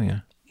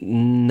inspelningar?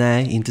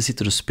 Nej, inte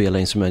sitter och spelar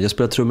instrument. Jag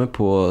spelar trummor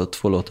på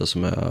 2 låtar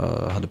som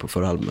jag hade på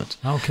förra albumet.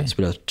 Okay. Jag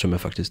spelar trummor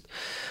faktiskt.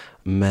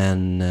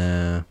 Men...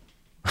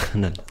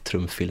 den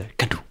trumfiller.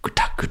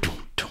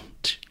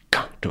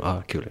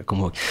 Kul, jag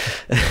kommer ihåg.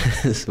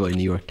 Så var i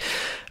New York.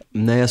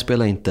 Nej, jag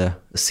spelar inte,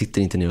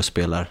 sitter inte ner och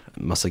spelar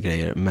massa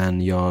grejer,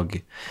 men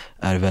jag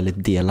är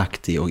väldigt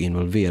delaktig och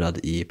involverad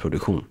i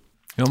produktion.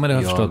 Ja, men det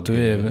har jag förstått,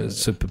 du är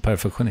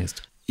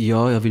superperfektionist.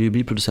 Ja, jag vill ju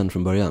bli producent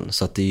från början,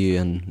 så att det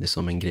är ju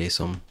liksom en grej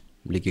som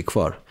ligger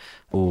kvar.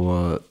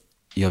 Och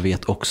jag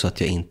vet också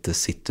att jag inte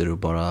sitter och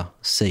bara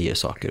säger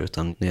saker,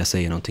 utan när jag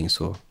säger någonting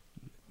så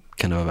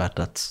kan det vara värt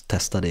att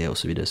testa det och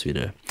så vidare. Så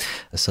vidare.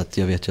 Så att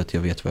jag vet ju att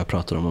jag vet vad jag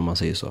pratar om man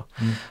säger så.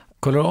 Mm.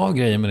 Kollar du av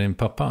grejer med din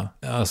pappa?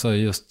 Alltså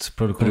just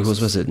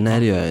produktionsmässigt? Nej,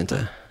 det gör jag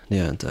inte. Det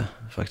gör jag inte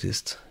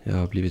faktiskt. Jag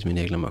har blivit min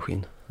egna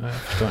maskin. Ja, jag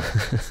förstår.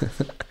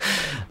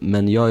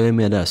 Men jag är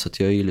med där, så att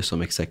jag är ju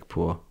liksom exakt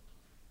på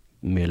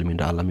mer eller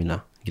mindre alla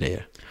mina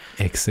grejer.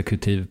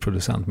 Exekutiv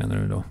producent menar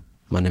du då?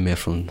 Man är med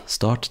från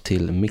start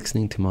till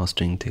mixning, till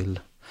mastering, till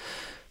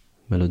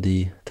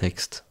melodi,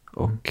 text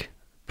och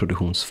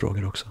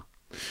produktionsfrågor också.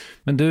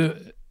 Men du,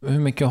 hur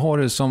mycket har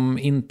du som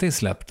inte är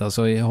släppt?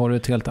 Alltså har du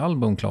ett helt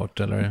album klart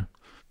eller?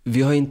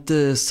 Vi har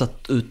inte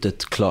satt ut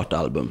ett klart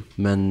album,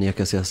 men jag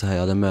kan säga så här,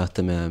 jag hade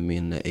möte med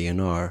min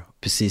A&R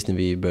precis när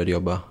vi började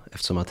jobba,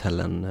 eftersom att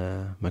Helen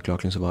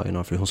McLaughlin som var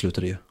A&R, för hon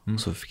slutade ju,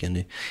 så fick jag en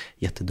ny,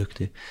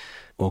 jätteduktig.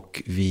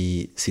 Och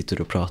vi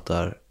sitter och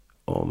pratar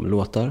om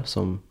låtar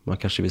som man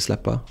kanske vill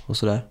släppa och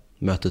sådär.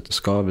 Mötet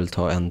ska väl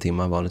ta 1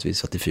 timme, vanligtvis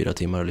satt i 4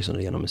 timmar och lyssna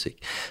igenom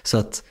musik. Så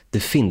att det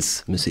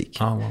finns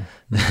musik. Wow.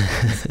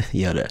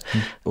 Gör det.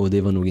 Och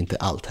det var nog inte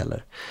allt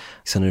heller.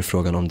 Sen är det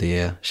frågan om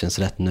det känns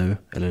rätt nu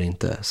eller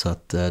inte. Så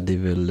att det är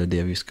väl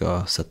det vi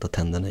ska sätta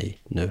tänderna i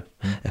nu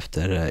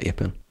efter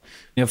EPn.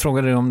 Jag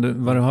frågade dig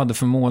om vad du hade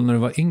för mål när du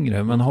var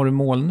yngre. Men har du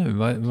mål nu?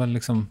 Vad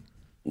liksom...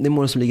 det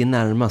mål som ligger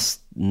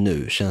närmast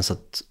nu känns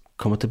att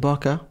komma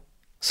tillbaka,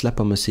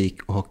 släppa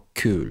musik och ha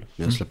kul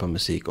med att släppa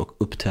musik och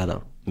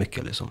uppträda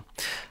mycket liksom.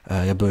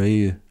 Jag börjar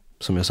ju,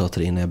 som jag sa till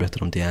dig innan jag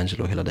berättade om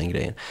D'Angelo och hela den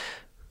grejen.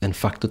 En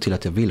faktor till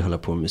att jag vill hålla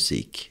på med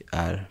musik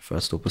är för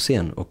att stå på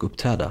scen och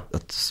uppträda,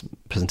 att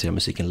presentera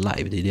musiken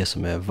live. Det är det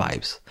som är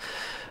vibes.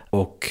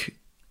 Och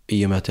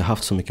i och med att jag har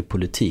haft så mycket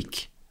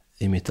politik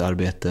i mitt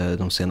arbete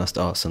de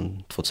senaste,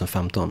 sedan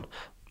 2015,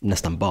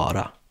 nästan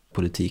bara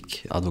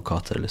politik,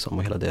 advokater liksom,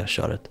 och hela det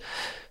köret,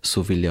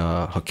 så vill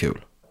jag ha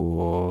kul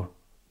och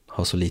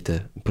ha så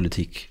lite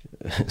politik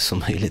som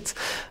möjligt,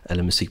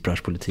 eller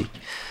musikbranschpolitik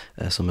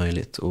som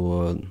möjligt.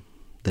 Och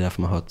det är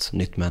därför man har ett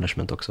nytt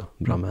management också,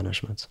 bra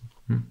management.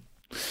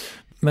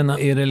 Men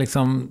är det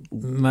liksom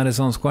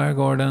Madison Square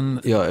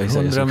Garden,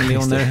 100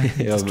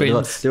 miljoner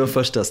streams? Det var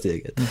första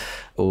steget.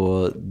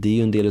 Och det är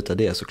ju en del av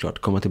det såklart.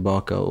 Komma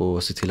tillbaka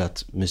och se till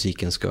att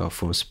musiken ska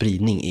få en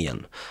spridning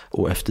igen.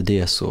 Och efter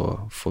det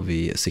så får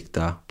vi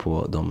sikta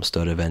på de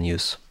större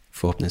venues.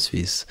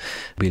 Förhoppningsvis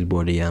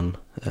Billboard igen.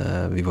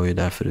 Vi var ju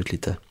där förut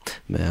lite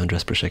med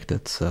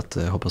Undress-projektet. Så att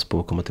hoppas på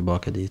att komma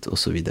tillbaka dit och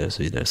så vidare. Och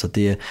så vidare. Så att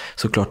det är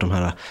såklart de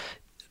här,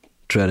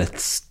 tror jag,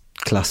 rätt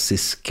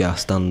klassiska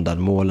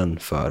standardmålen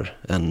för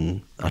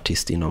en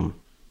artist inom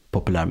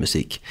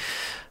populärmusik.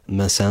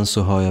 Men sen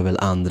så har jag väl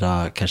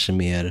andra, kanske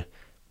mer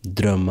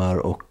drömmar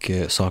och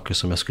saker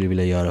som jag skulle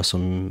vilja göra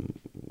som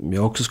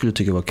jag också skulle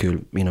tycka var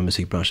kul inom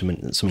musikbranschen,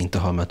 men som inte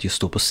har med att just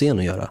stå på scen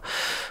att göra.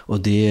 Och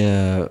det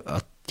är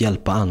att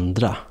hjälpa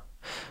andra.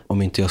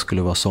 Om inte jag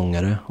skulle vara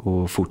sångare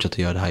och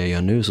fortsätta göra det här jag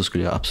gör nu, så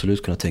skulle jag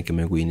absolut kunna tänka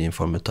mig att gå in i en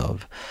form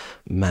av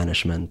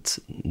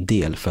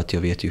management-del. För att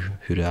jag vet ju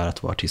hur det är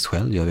att vara artist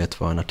själv. Jag vet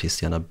vad en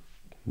artist gärna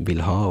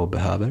vill ha och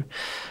behöver.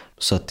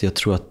 Så att jag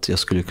tror att jag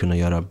skulle kunna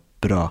göra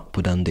bra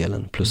på den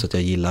delen. Plus att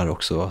jag gillar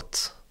också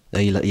att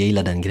jag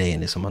gillar den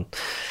grejen liksom, att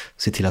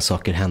se till att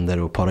saker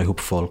händer och para ihop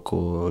folk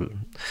och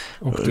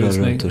röra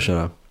runt och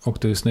köra. Och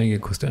du är snygg i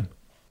kostym.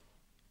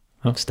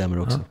 Ja. Stämmer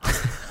också.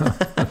 Ja.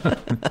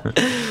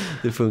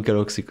 Det funkar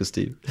också i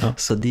kostym. Ja.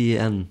 Så det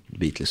är en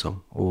bit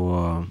liksom.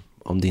 Och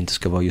om det inte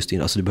ska vara just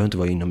alltså det behöver inte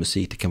vara inom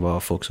musik. Det kan vara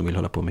folk som vill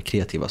hålla på med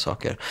kreativa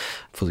saker.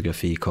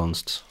 Fotografi,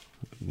 konst,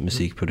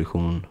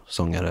 musikproduktion,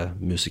 sångare,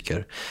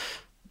 musiker.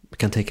 Jag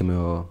kan tänka mig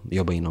att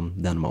jobba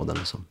inom den moden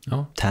liksom.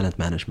 Ja. Talent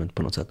management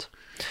på något sätt.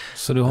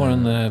 Så du har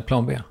en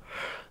plan B?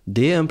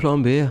 Det är en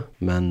plan B,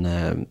 men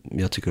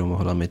jag tycker om att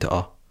hålla mig till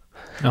A.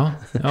 Ja,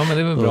 men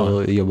det är väl bra.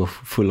 Och jobba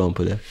full on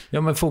på det.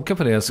 Ja, men foka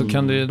på det, så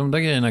kan du, de där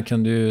grejerna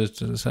kan du...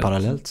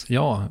 Parallellt?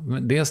 Ja,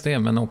 dels det,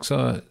 men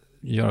också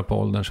göra på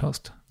ålderns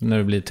höst. När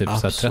du blir typ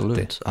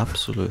absolut, så här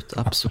 30.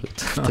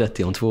 Absolut.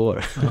 30 om 2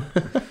 år.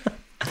 Ja.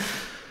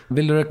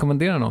 Vill du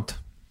rekommendera något?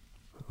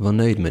 Var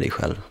nöjd med dig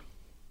själv.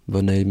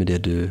 Var nöjd med det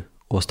du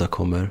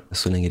åstadkommer,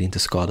 så länge det inte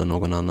skadar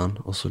någon annan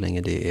och så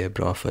länge det är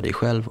bra för dig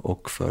själv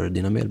och för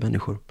dina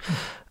medmänniskor.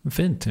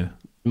 Fint ju.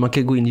 Man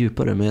kan gå in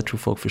djupare, men jag tror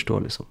folk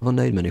förstår liksom. Var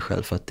nöjd med dig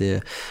själv, för att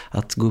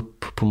att gå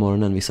upp på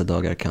morgonen vissa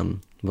dagar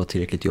kan vara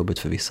tillräckligt jobbigt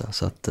för vissa.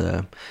 Så att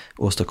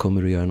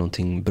åstadkommer du att göra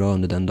någonting bra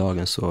under den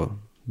dagen, så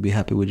be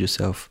happy with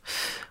yourself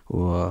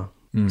och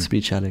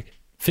sprid kärlek.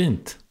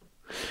 Fint.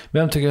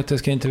 Vem tycker att jag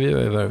ska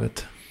intervjua i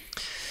Värvet?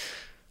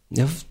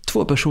 Jag har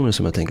 2 personer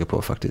som jag tänker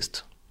på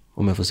faktiskt.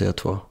 Om jag får säga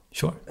 2.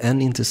 Sure.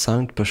 En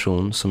intressant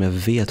person som jag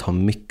vet har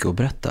mycket att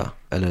berätta,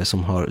 eller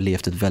som har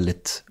levt ett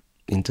väldigt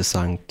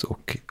intressant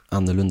och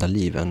annorlunda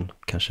liv än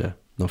kanske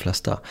de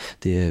flesta.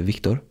 Det är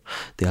Victor.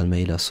 Det är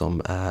Almeida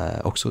som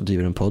också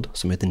driver en podd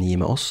som heter 9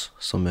 med oss,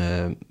 som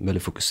är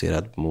väldigt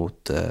fokuserad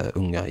mot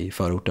unga i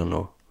förorten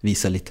och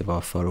visar lite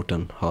vad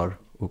förorten har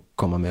att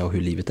komma med och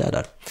hur livet är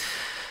där.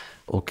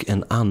 Och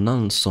en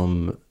annan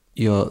som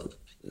jag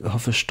har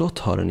förstått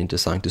har en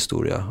intressant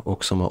historia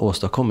och som har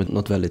åstadkommit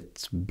något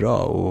väldigt bra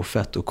och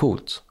fett och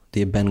coolt.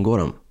 Det är Ben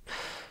Gorham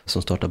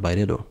som startar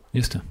Byredo.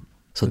 Just det.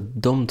 Så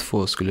de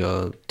 2 skulle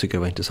jag tycka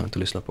var intressant att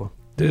lyssna på.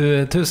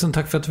 Du, tusen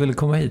tack för att du ville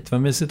komma hit.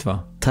 Vad mysigt, va?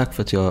 Tack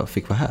för att jag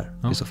fick vara här,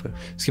 Christopher.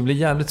 Det ska bli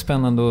jävligt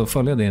spännande att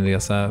följa din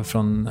resa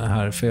från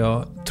här, för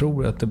jag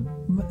tror att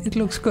det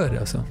looks good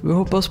alltså. Vi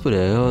hoppas på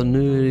det. Ja,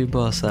 nu är det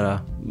bara så här,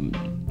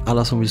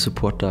 alla som vill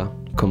supporta,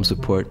 come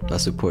support, I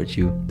support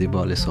you. Det är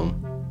bara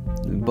liksom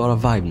bara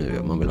vibe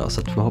nu man vill ha,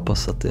 så att vi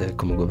hoppas att det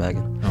kommer gå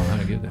vägen. Ja,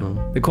 herregud.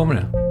 Ja. Det kommer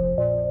det.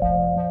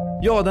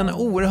 Ja, den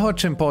oerhört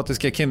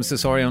sympatiska Kim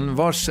Cesarion,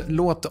 vars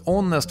låt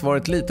Honest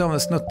varit lite av en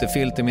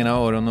snuttefilt i mina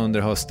öron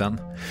under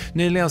hösten.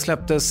 Nyligen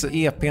släpptes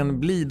EP:n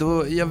Bleed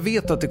och jag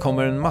vet att det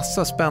kommer en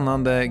massa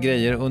spännande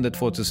grejer under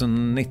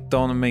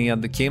 2019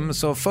 med Kim,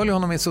 så följ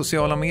honom i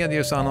sociala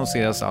medier så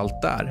annonseras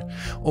allt där.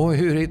 Och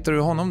hur hittar du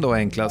honom då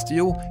enklast?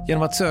 Jo,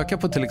 genom att söka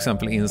på till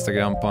exempel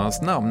Instagram på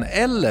hans namn,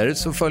 eller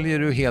så följer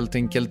du helt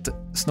enkelt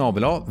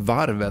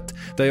 @varvet,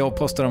 där jag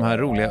postar de här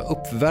roliga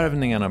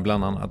uppvärvningarna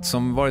bland annat,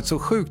 som varit så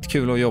sjukt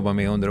kul att jobba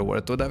med under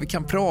året och där vi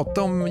kan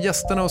prata om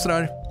gästerna och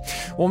sådär.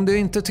 Och om du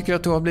inte tycker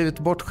att du har blivit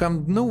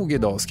bortskämd nog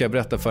idag ska jag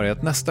berätta för dig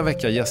att nästa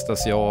vecka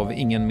gästas jag av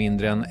ingen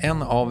mindre än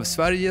en av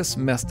Sveriges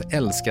mest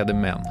älskade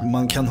män.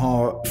 Man kan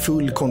ha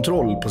full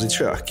kontroll på sitt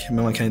kök,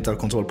 men man kan inte ha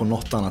kontroll på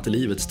något annat i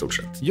livet i stort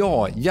sett.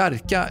 Ja,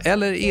 Jerka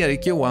eller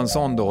Erik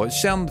Johansson då,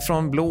 känd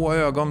från Blå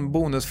ögon,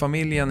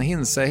 Bonusfamiljen,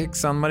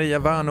 Hinsehäxan, Maria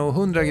Wern och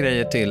 100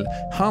 grejer till.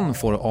 Han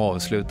får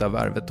avsluta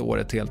värvet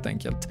året helt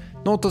enkelt.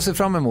 Något att se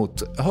fram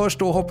emot. Hörs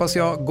då hoppas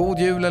jag. God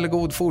jul eller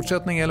god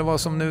fortsättning eller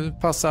vad som nu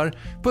passar.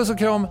 Puss och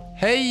kram.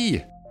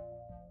 Hej!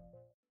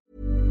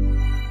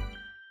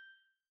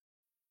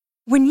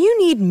 When you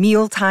need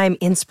mealtime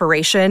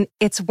inspiration,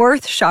 it's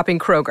worth shopping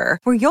Kroger,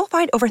 where you'll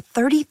find over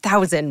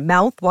 30,000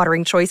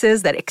 mouth-watering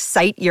choices that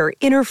excite your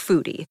inner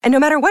foodie. And no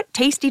matter what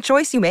tasty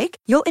choice you make,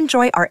 you'll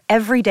enjoy our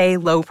everyday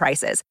low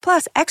prices,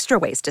 plus extra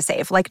ways to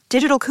save, like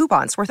digital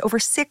coupons worth over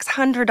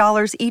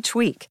 $600 each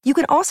week. You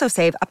can also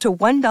save up to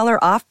 $1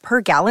 off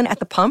per gallon at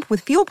the pump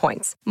with fuel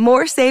points.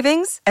 More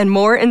savings and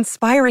more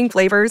inspiring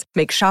flavors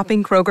make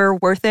shopping Kroger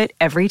worth it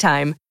every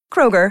time.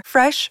 Kroger,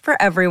 fresh for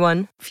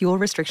everyone. Fuel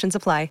restrictions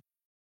apply.